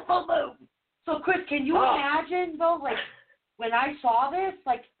eve of a full moon. So, Chris, can you imagine, though, when I saw this,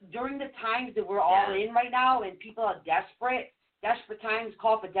 during the times that we're all in right now and people are desperate times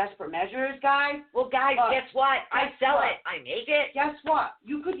call for desperate measures, guys. Well, guys, guess what? I sell it. I make it. Guess what?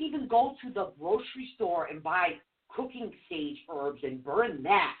 You could even go to the grocery store and buy cooking sage herbs and burn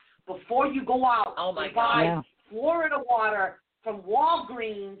that before you go out and buy Florida water from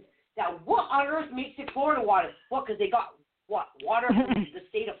Walgreens. What on earth makes it Florida water? What, because they got, water from the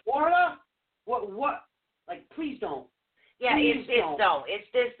state of Florida? What? Please don't. Yeah, please don't.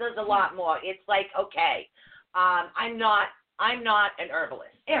 There's a lot more. It's okay, I'm not an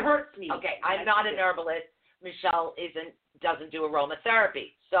herbalist. It hurts me. Okay, I'm not an herbalist. Michelle doesn't do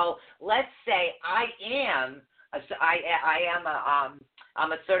aromatherapy. So let's say I'm a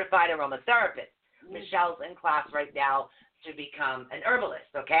certified aromatherapist. Michelle's in class right now to become an herbalist,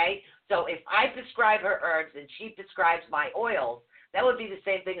 okay? So if I prescribe her herbs and she prescribes my oils, that would be the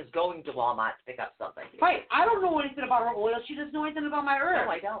same thing as going to Walmart to pick up something. Right. I don't know anything about her oil. She doesn't know anything about my herbs.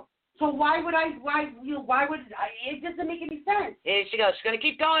 No, I don't. So why would I? It doesn't make any sense. Here she goes. She's gonna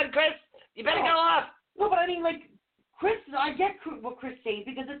keep going, Chris. You better go off. No, but I mean, like, Chris, I get what Chris saying,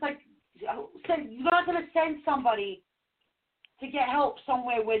 because it's like, you're not gonna send somebody to get help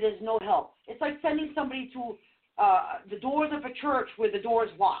somewhere where there's no help. It's like sending somebody to the doors of a church where the door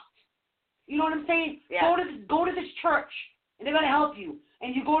is locked. You know what I'm saying? Yeah. Go to this church, and they're gonna help you.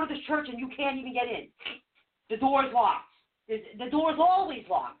 And you go to this church and you can't even get in. The door is locked. The door is always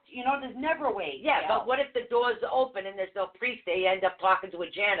locked. You know, there's never a way. Yeah, but what if the door's open and there's no priest there? You end up talking to a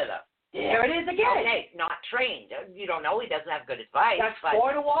janitor. There it is again. Okay, not trained. You don't know. He doesn't have good advice. That's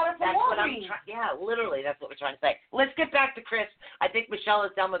pouring water for watering. Yeah, literally, that's what we're trying to say. Let's get back to Chris. I think Michelle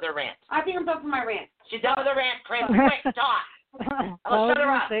is done with her rant. I think I'm done with my rant. She's done with her rant, Chris. Quick, talk. I'll shut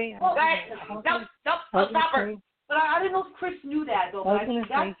her up. Go ahead. Nope, stop her. But I didn't know if Chris knew that, though. But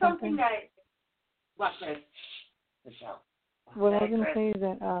that's something that... What, Chris? Michelle. What I was going to say is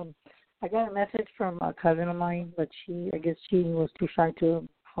that I got a message from a cousin of mine, but I guess she was too shy to.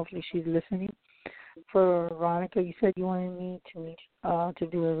 Hopefully she's listening. For Veronica, you said you wanted me to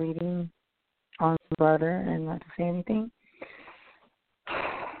do a reading on your brother and not to say anything.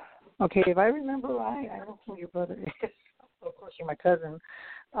 Okay, if I remember right, I know who your brother is. Of course, you're my cousin.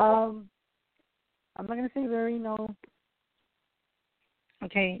 I'm not going to say very no.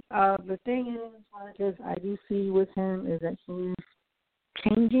 Okay, the thing is, because I do see with him is that he's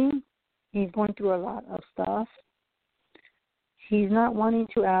changing. He's going through a lot of stuff. He's not wanting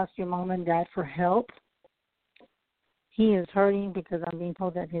to ask your mom and dad for help. He is hurting because I'm being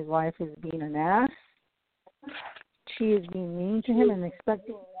told that his wife is being an ass. She is being mean to him and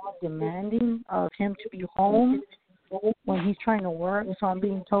expecting more, demanding of him to be home when he's trying to work. So I'm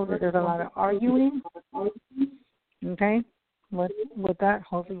being told that there's a lot of arguing. Okay? With that,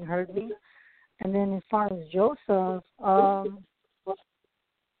 hopefully you heard me. And then as far as Joseph,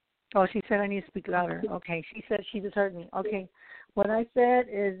 she said I need to speak louder. Okay, she said she just heard me. Okay, what I said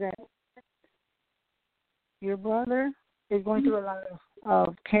is that your brother is going through a lot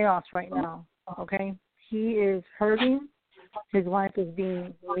of chaos right now, okay? He is hurting. His wife is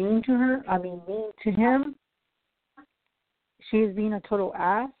being mean to him. She is being a total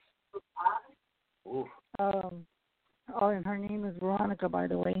ass. And her name is Veronica, by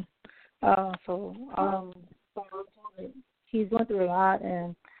the way. He's going through a lot,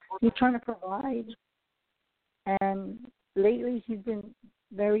 and he's trying to provide. And lately, he's been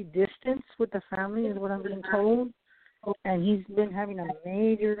very distant with the family, is what I'm being told. And he's been having a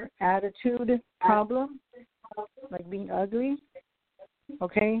major attitude problem, like being ugly.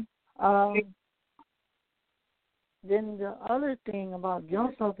 Okay? Then the other thing about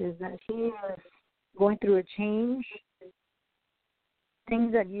Joseph is that he is going through a change.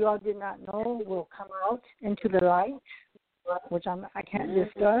 Things that you all did not know will come out into the light, which I can't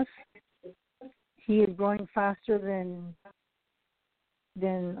discuss. He is growing faster than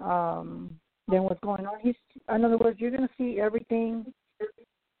what's going on. In other words, you're going to see everything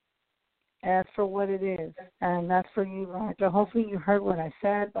as for what it is, and that's for you, Veronica. Hopefully you heard what I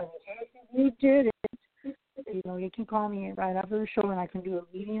said, but if you didn't, you can call me right after the show, and I can do a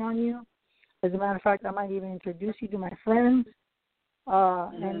reading on you. As a matter of fact, I might even introduce you to my friends.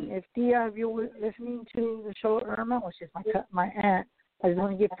 And if Thea, if you're listening to the show, Irma, which is my aunt, I just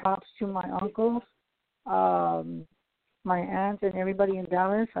want to give props to my uncles, my aunts, and everybody in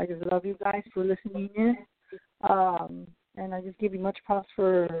Dallas. I just love you guys for listening in. And I just give you much props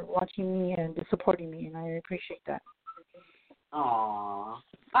for watching me and supporting me, and I appreciate that. Aww.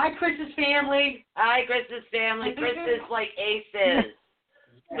 Hi, Chris's family. Hi, Chris's family. Chris is like aces.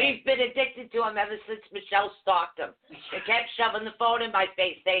 We've been addicted to him ever since Michelle stalked him. They kept shoving the phone in my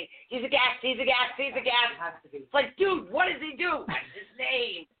face saying, he's a gas, he's a gas, he's a gas. It's like, dude, what does he do? What's his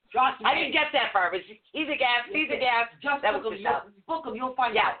name? I didn't get that far, but he's a gas, he's a gas. That was Michelle. Book him, you'll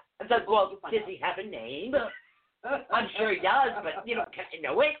find out. I was like, well, does he have a name? I'm sure he does, but, can I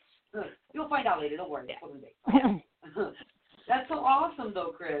know it? You'll find out later, don't worry. Yeah. That's so awesome,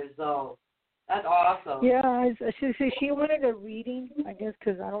 though, Chris, though. That's awesome. Yeah, she wanted a reading, I guess,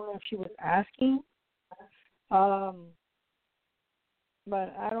 because I don't know if she was asking. But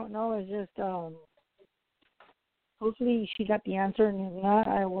I don't know. It's just hopefully she got the answer, and if not,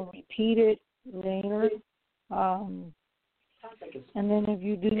 I will repeat it later. And then if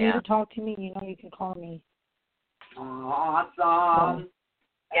you do need to talk to me, you can call me. Awesome.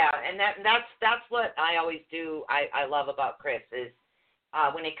 Yeah, and that's what I always do. I love about Chris is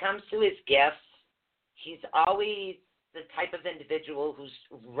when it comes to his gifts, he's always the type of individual who's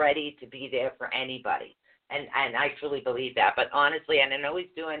ready to be there for anybody. And I truly believe that. But honestly, and I know he's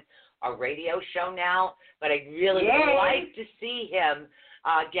doing a radio show now, but I'd really like to see him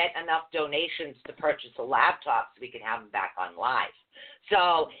get enough donations to purchase a laptop so we can have him back on live.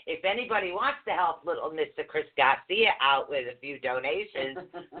 So if anybody wants to help little Mr. Chris Garcia out with a few donations,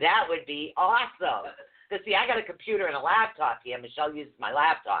 that would be awesome. Because, see, I got a computer and a laptop here. Michelle uses my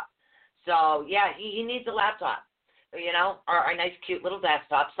laptop. So, yeah, he needs a laptop. You know, or a nice, cute little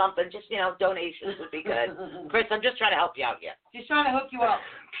desktop, something. Just, you know, donations would be good. Chris, I'm just trying to help you out here. She's trying to hook you up.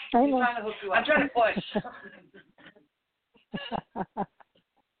 I She's know. trying to hook you up. I'm trying to push.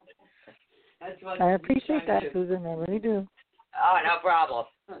 That's what I she's appreciate trying that, to do. Susan. I really do. Oh, no problem.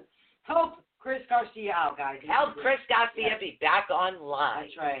 Help Chris Garcia out, guys. Help Chris Garcia be back online.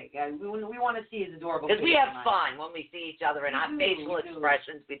 That's right. Yeah, we want to see his adorable. Because we have tonight. fun when we see each other and our facial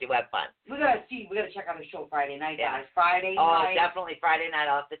expressions. We do have fun. We gotta check out the show Friday night, Yeah. guys. Friday Oh, night. definitely Friday night.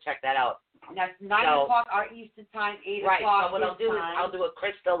 I'll have to check that out. And that's 9 o'clock our Eastern time, 8 Right. o'clock So what I'll his do is time. I'll do a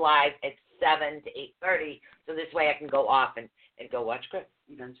Crystal live at 7 to 8:30. So this way I can go off and go watch Chris.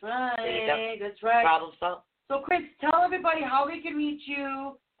 That's There you go. right. That's right. Problem solved. So Chris, tell everybody how they can reach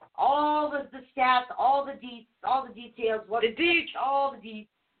you. All the stats, all the details, what The deets. all the deets,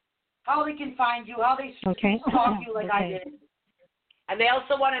 how they can find you, how they Okay. stalk you like I Okay. did. And they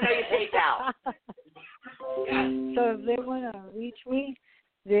also want to know your PayPal. So if they want to reach me,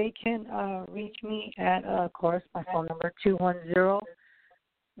 they can reach me at, of course, my phone number,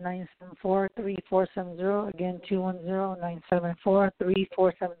 210-974-3470. Again,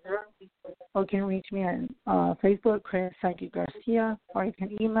 210-974-3470. Or you can reach me on Facebook, Chris Psychic Garcia, or you can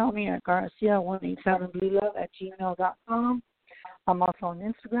email me at garcia187bluelove@gmail.com. I'm also on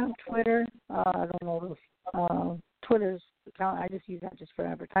Instagram, Twitter. I don't know Twitter's account. I just use that just for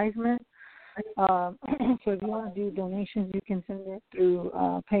advertisement. So if you want to do donations, you can send it through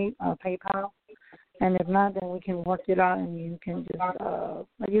PayPal. And if not, then we can work it out, and you can just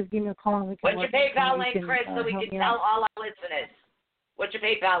give me a call and we can What's your work it PayPal out. link, You Chris, so we help can me tell out. all our listeners? What's your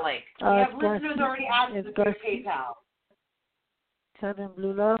PayPal link? We have It's listeners already asked it's us for your PayPal.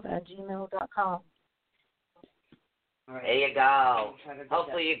 garcia7bluelove@gmail.com. All right. There you go. Try to get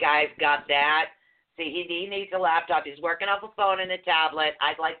Hopefully you guys got that. See, he needs a laptop. He's working off a phone and a tablet.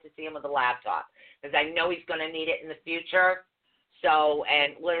 I'd like to see him with a laptop because I know he's going to need it in the future. So,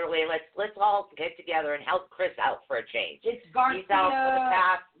 and literally, let's all get together and help Chris out for a change. It's He's out for the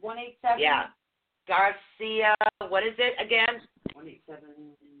past. 187. Yeah. Garcia, what is it again?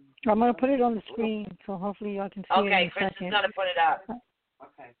 187. I'm going to put it on the screen, so hopefully y'all can see it in Okay, a Chris second. is going to put it up.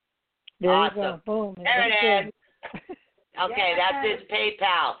 Okay. There Awesome. you go. Boom. There it That's is. Okay, that's his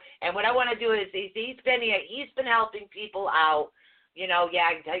PayPal. And what I want to do is he's been helping people out. You know,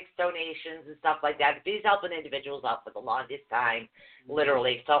 yeah, he takes donations and stuff like that. He's helping individuals out for the longest time,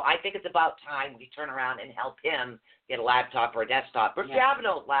 literally. So I think it's about time we turn around and help him get a laptop or a desktop. Or if you have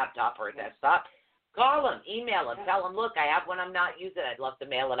no laptop or a desktop, call him, email him, tell him, look, I have one I'm not using. I'd love to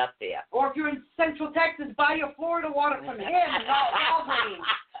mail it up to you. Or if you're in Central Texas, buy your Florida water from him, not Walgreens.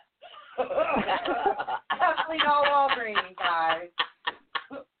 Definitely not Walgreens, guys.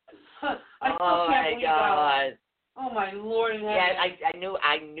 I still Oh can't my believe God. that. Oh my Lord in heaven. Yeah,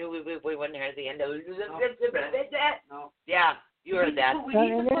 I knew we wouldn't hear the end of it. No. Yeah, you heard that. We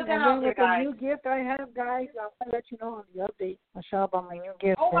need to put that out there, with the guys. new gift I have, guys, I'll let you know on the update. I'll show up on my new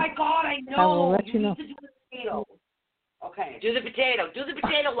gift. Oh my God, I know. I will let you need know. to do the potato. Okay. Do the potato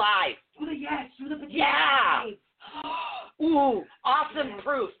live. Do the potato. Yeah. live. Ooh, awesome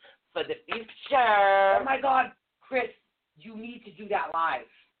proof for the future. Oh my God, Chris, you need to do that live.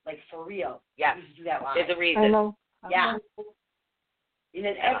 Like for real. Yeah. You need to do that live. There's a I reason. know. Yeah. And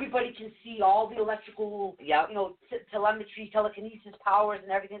then everybody can see all the electrical, Yep. telemetry, telekinesis powers,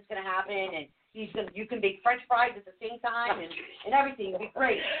 and everything's going to happen. And you can make French fries at the same time, and everything. It'll be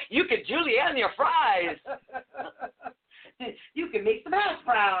great. You can julienne your fries. You can make some hash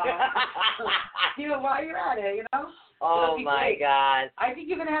browns. While you're at it, Oh It'll be my great. God. I think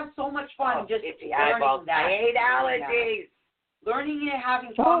you're going to have so much fun just it's the learning eyeballs. that. I hate allergies. Learning it,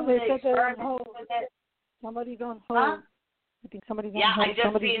 having Oh, fun they with it, said they're on experimenting hold. with it. Somebody's on hold. Huh? I think somebody's Yeah, on hold. I just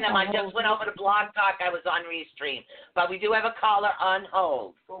Somebody's seen them. on I just hold. went over to Blog Talk. I was on Restream. But we do have a caller on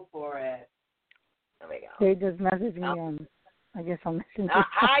hold. Go for it. There we go. They just messaged me Oh. on, I guess on Messenger.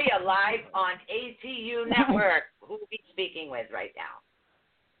 Hi, you're live on ATU Network. Who are we speaking with right now?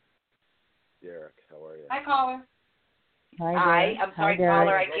 Derek, how are you? Hi, caller. Hi, Hi, Derek. I'm sorry, Hi, Derek.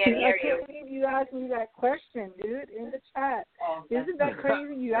 caller, I can't hear I you. can't believe you asked me that question, dude, in the chat. Oh, Isn't that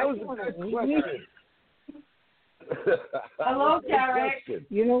crazy? You That was actually a want to good meet me? question. Hello, Good Derek. question.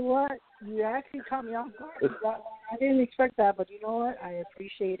 You know what? You actually caught me off guard. I didn't expect that, but you know what? I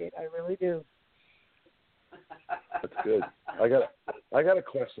appreciate it. I really do. That's good. I got a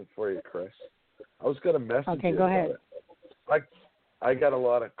question for you, Chris. I was going to message you. Okay, go ahead. I got a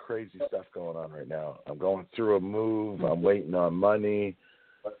lot of crazy stuff going on right now. I'm going through a move. I'm waiting on money.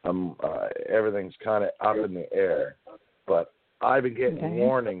 Everything's kind of up in the air. But I've been getting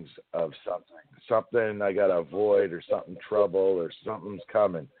warnings of something I got to avoid, or something trouble, or something's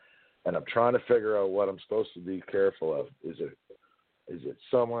coming. And I'm trying to figure out what I'm supposed to be careful of. Is it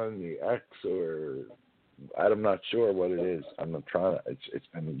someone, the ex, or I'm not sure what it is. I'm trying to. It's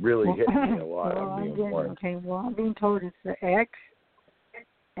been really hitting me a lot. I'm being warned. I'm being told it's the ex,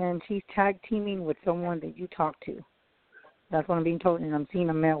 and she's tag teaming with someone that you talk to. That's what I'm being told, and I'm seeing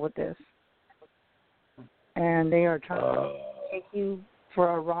a mail with this. And they are trying to take you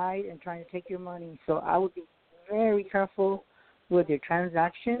for a ride and trying to take your money. So I would be very careful with your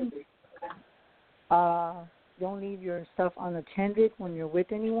transactions. Don't leave your stuff unattended when you're with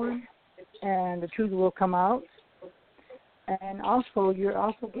anyone, and the truth will come out. And also, you're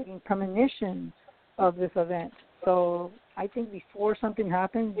also getting premonitions of this event. So I think before something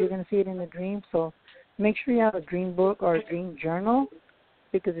happens, you're going to see it in the dream. So make sure you have a dream book or a dream journal,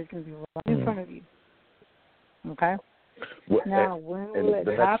 because it's going to be right in front of you. Okay? Now, when will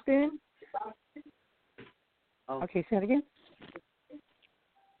it happen? Okay, say it again.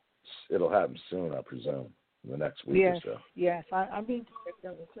 It'll happen soon, I presume, in the next week or so. Yes. I'm being told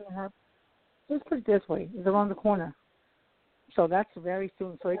that it's going to happen. Let's put it this way. It's around the corner. So that's very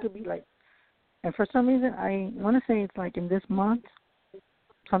soon. So it could be like, and for some reason, I want to say it's like in this month,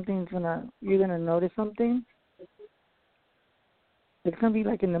 you're going to notice something. It's going to be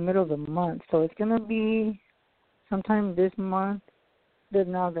like in the middle of the month. So it's going to be sometime this month.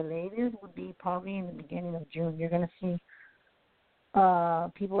 Now the latest would be probably in the beginning of June. You're going to see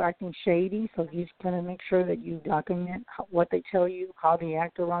people acting shady, so you're going to make sure that you document what they tell you, how they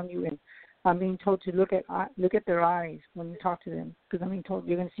act around you, and I'm being told to look at their eyes when you talk to them, because I'm being told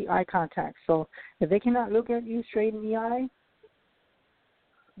you're going to see eye contact. So if they cannot look at you straight in the eye,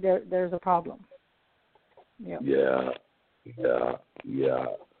 there's a problem. Yep. Yeah.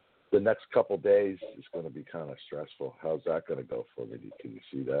 The next couple of days is going to be kind of stressful. How's that going to go for me? Can you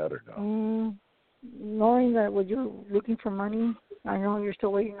see that or no? Knowing that when you're looking for money, I know you're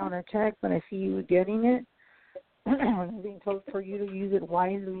still waiting on a check, but I see you getting it. I'm being told for you to use it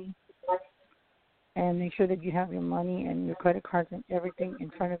wisely and make sure that you have your money and your credit cards and everything in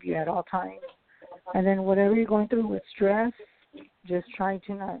front of you at all times. And then whatever you're going through with stress, just try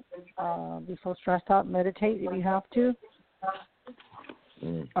to not be so stressed out. Meditate if you have to.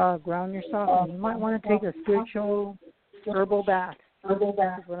 Ground yourself. And you might want to take a spiritual herbal bath. Herbal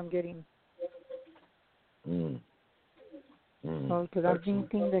bath is what I'm getting. So, because I'm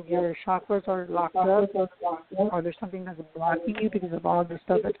thinking that your chakras are locked up, or there's something that's blocking you because of all the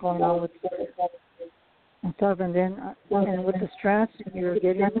stuff that's going on with and stuff. And then, and with the stress, you're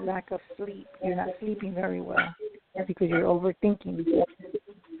getting lack of sleep. You're not sleeping very well because you're overthinking.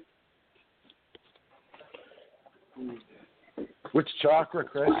 Which chakra,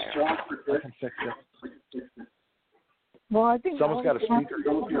 Chris? I can fix it. Well, I think someone's got a speaker.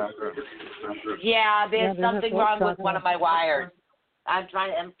 Yeah, there's something wrong with one of my wires. I'm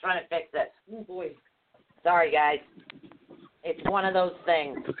trying to fix it. Oh boy. Sorry, guys. It's one of those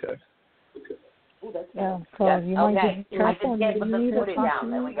things. Okay. Yeah, so you might be careful. If you need to talk to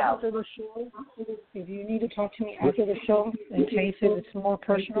me after the show, if you need to talk to me after the show, in case it's more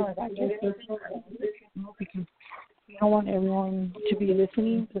personal, if I get anything, because you don't want everyone to be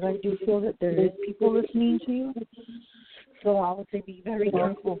listening, because I do feel that there is people listening to you. So I would say be very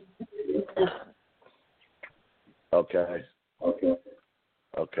careful. Okay.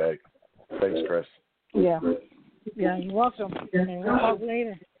 Thanks, Chris. Yeah, you're welcome. And we'll talk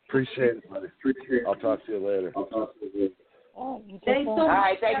later. Appreciate it, buddy. I'll talk to you later. All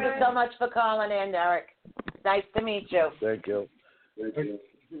right, thank you so much for calling in, Derek. Nice to meet you. Thank you.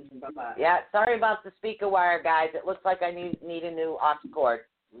 Bye-bye. Yeah, sorry about the speaker wire, guys. It looks like I need a new aux cord.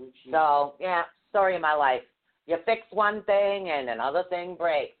 So, yeah, story of my life. You fix one thing and another thing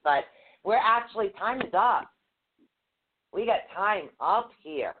breaks. But time is up. We got time up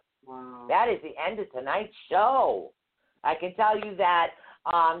here. Wow. That is the end of tonight's show. I can tell you that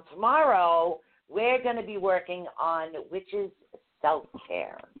tomorrow we're going to be working on witches'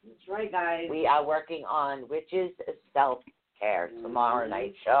 self-care. That's right, guys. We are working on witches' self-care tomorrow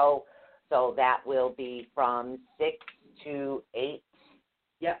night show. So that will be from 6 to 8.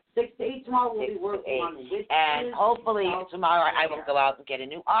 Yep, 6 to 8 tomorrow we'll be working on witches. And hopefully tomorrow I will go out and get a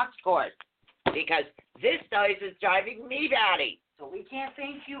new aux cord, because this noise is driving me batty. So we can't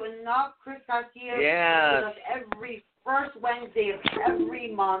thank you enough, Chris Garcia. Yes. With us every first Wednesday of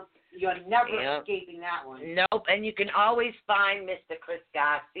every month. You're never escaping that one. Nope, and you can always find Mr. Chris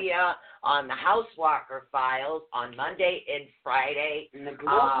Garcia on the Housewalker Files on Monday and Friday. In the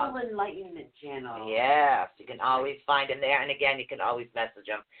Global Enlightenment Channel. Yes, you can always find him there. And again, you can always message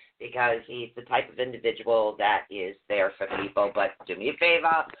him because he's the type of individual that is there for people. But do me a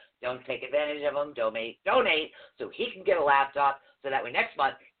favor, don't take advantage of him. Donate so he can get a laptop so that way next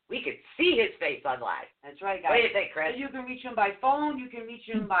month we can see his face on live. That's right, guys. What do you think, Chris? So you can reach him by phone. You can reach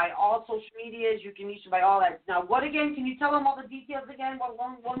him by all social medias. You can reach him by all that. Now, what again? Can you tell them all the details again?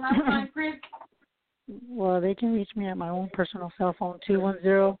 One last time, Chris? Well, they can reach me at my own personal cell phone,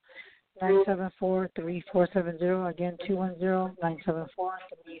 210-974-3470. Again,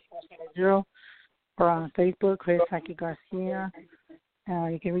 210-974-3470. Or on Facebook, Chris Saki Garcia.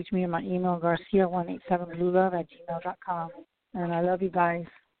 You can reach me at my email, garcia187bluelove@gmail.com. And I love you guys.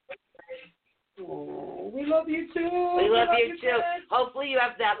 Oh, we love you too. We love you too. Hopefully you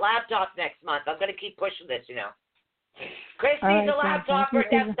have that laptop next month. I'm going to keep pushing this, Chris needs a laptop or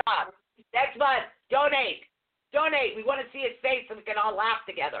desktop. Next month, donate. We want to see his face so we can all laugh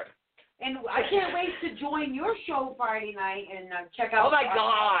together. And I can't wait to join your show Friday night and check out. Oh, my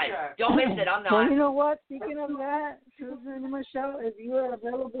God. Don't miss it. I'm not. Well, you know what? Speaking of that, Susan and Michelle, if you are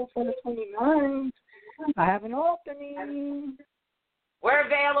available for the 29th, I have an opening. We're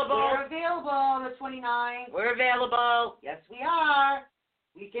available. We're available the 29th. We're available. Yes, we are.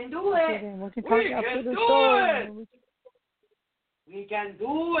 We can do it. Okay, we can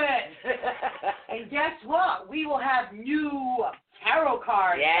do it. And guess what? We will have new tarot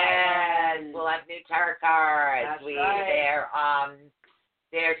cards. Yes, we'll have new tarot cards. That's right.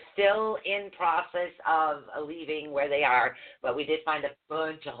 They're still in process of leaving where they are, but we did find a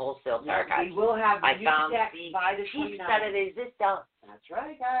bunch of wholesale tarot cards. We will have new decks by the cheap 29th. set of resistance. That's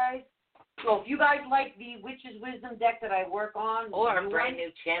right, guys. So if you guys like the Witch's Wisdom deck that I work on, or a brand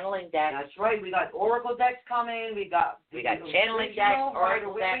new channeling deck. That's right. We got Oracle decks coming. We got channeling decks,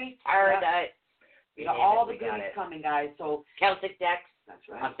 Oracle decks, tarot decks. We got all the goodies coming, guys. So Celtic decks. That's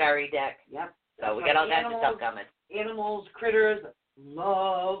right. A fairy deck. Yep. So we got all kinds of stuff coming. Animals, critters,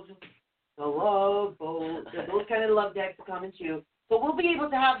 love, the love boat. Those kind of love decks are coming too. So we'll be able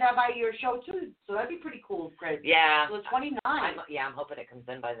to have that by your show too. So that'd be pretty cool, Chris. Yeah. So the 29th. I'm hoping it comes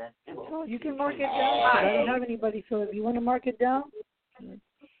in by then. Oh, you can mark it down. I don't have anybody, so if you want to mark it down,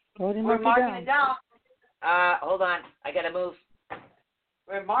 go ahead and mark it down. Hold on. I got to move.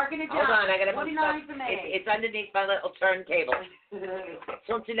 We're marking it down. Hold on. I got to move. 29th of May. It's underneath my little turntable.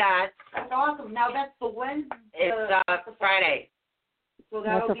 That's awesome. Now that's the Wednesday. It's Friday. So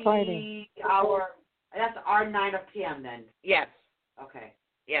that'll be Friday. That's our 9 p.m. then. Yes. Okay.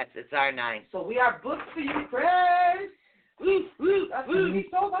 Yes, it's our 9. So we are booked for you, Chris. That's going to be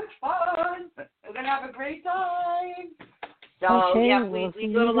so much fun. We're going to have a great time. So, okay, yeah, we'll we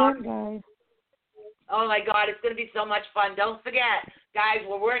do a lot. Guys. Oh, my God, it's going to be so much fun. Don't forget, guys,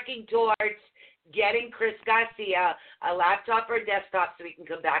 we're working towards getting Chris Garcia a laptop or a desktop so he can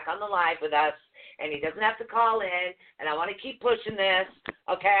come back on the live with us. And he doesn't have to call in, and I want to keep pushing this,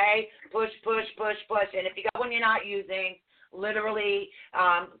 okay? Push. And if you got one you're not using, literally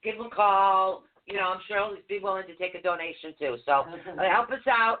give him a call. I'm sure he'll be willing to take a donation too. So help us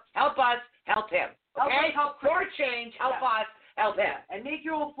out. Help us. Help him. Okay? Help For change, help us. Help him. And make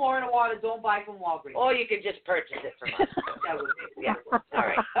your own Florida water. Don't buy from Walgreens. Or you can just purchase it from us. That would be. Yeah. All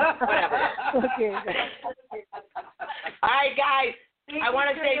right. Whatever. Okay. All right, guys. I want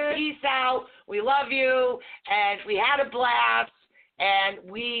to say peace out. We love you, and we had a blast, and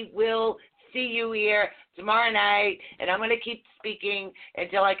we will see you here tomorrow night, and I'm going to keep speaking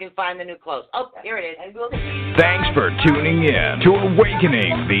until I can find the new clothes. Oh, here it is. And we'll see. Thanks for tuning in to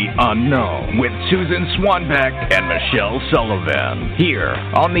Awakening the Unknown with Susan Swanbeck and Michelle Sullivan here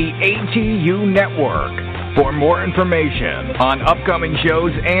on the ATU Network. For more information on upcoming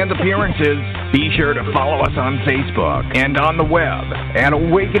shows and appearances, be sure to follow us on Facebook and on the web at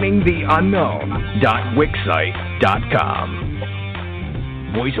awakeningtheunknown.wixsite.com.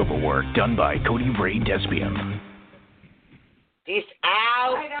 Voiceover work done by Cody Ray Despian. Peace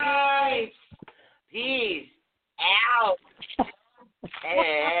out, guys. Peace out.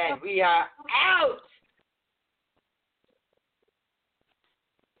 And we are out.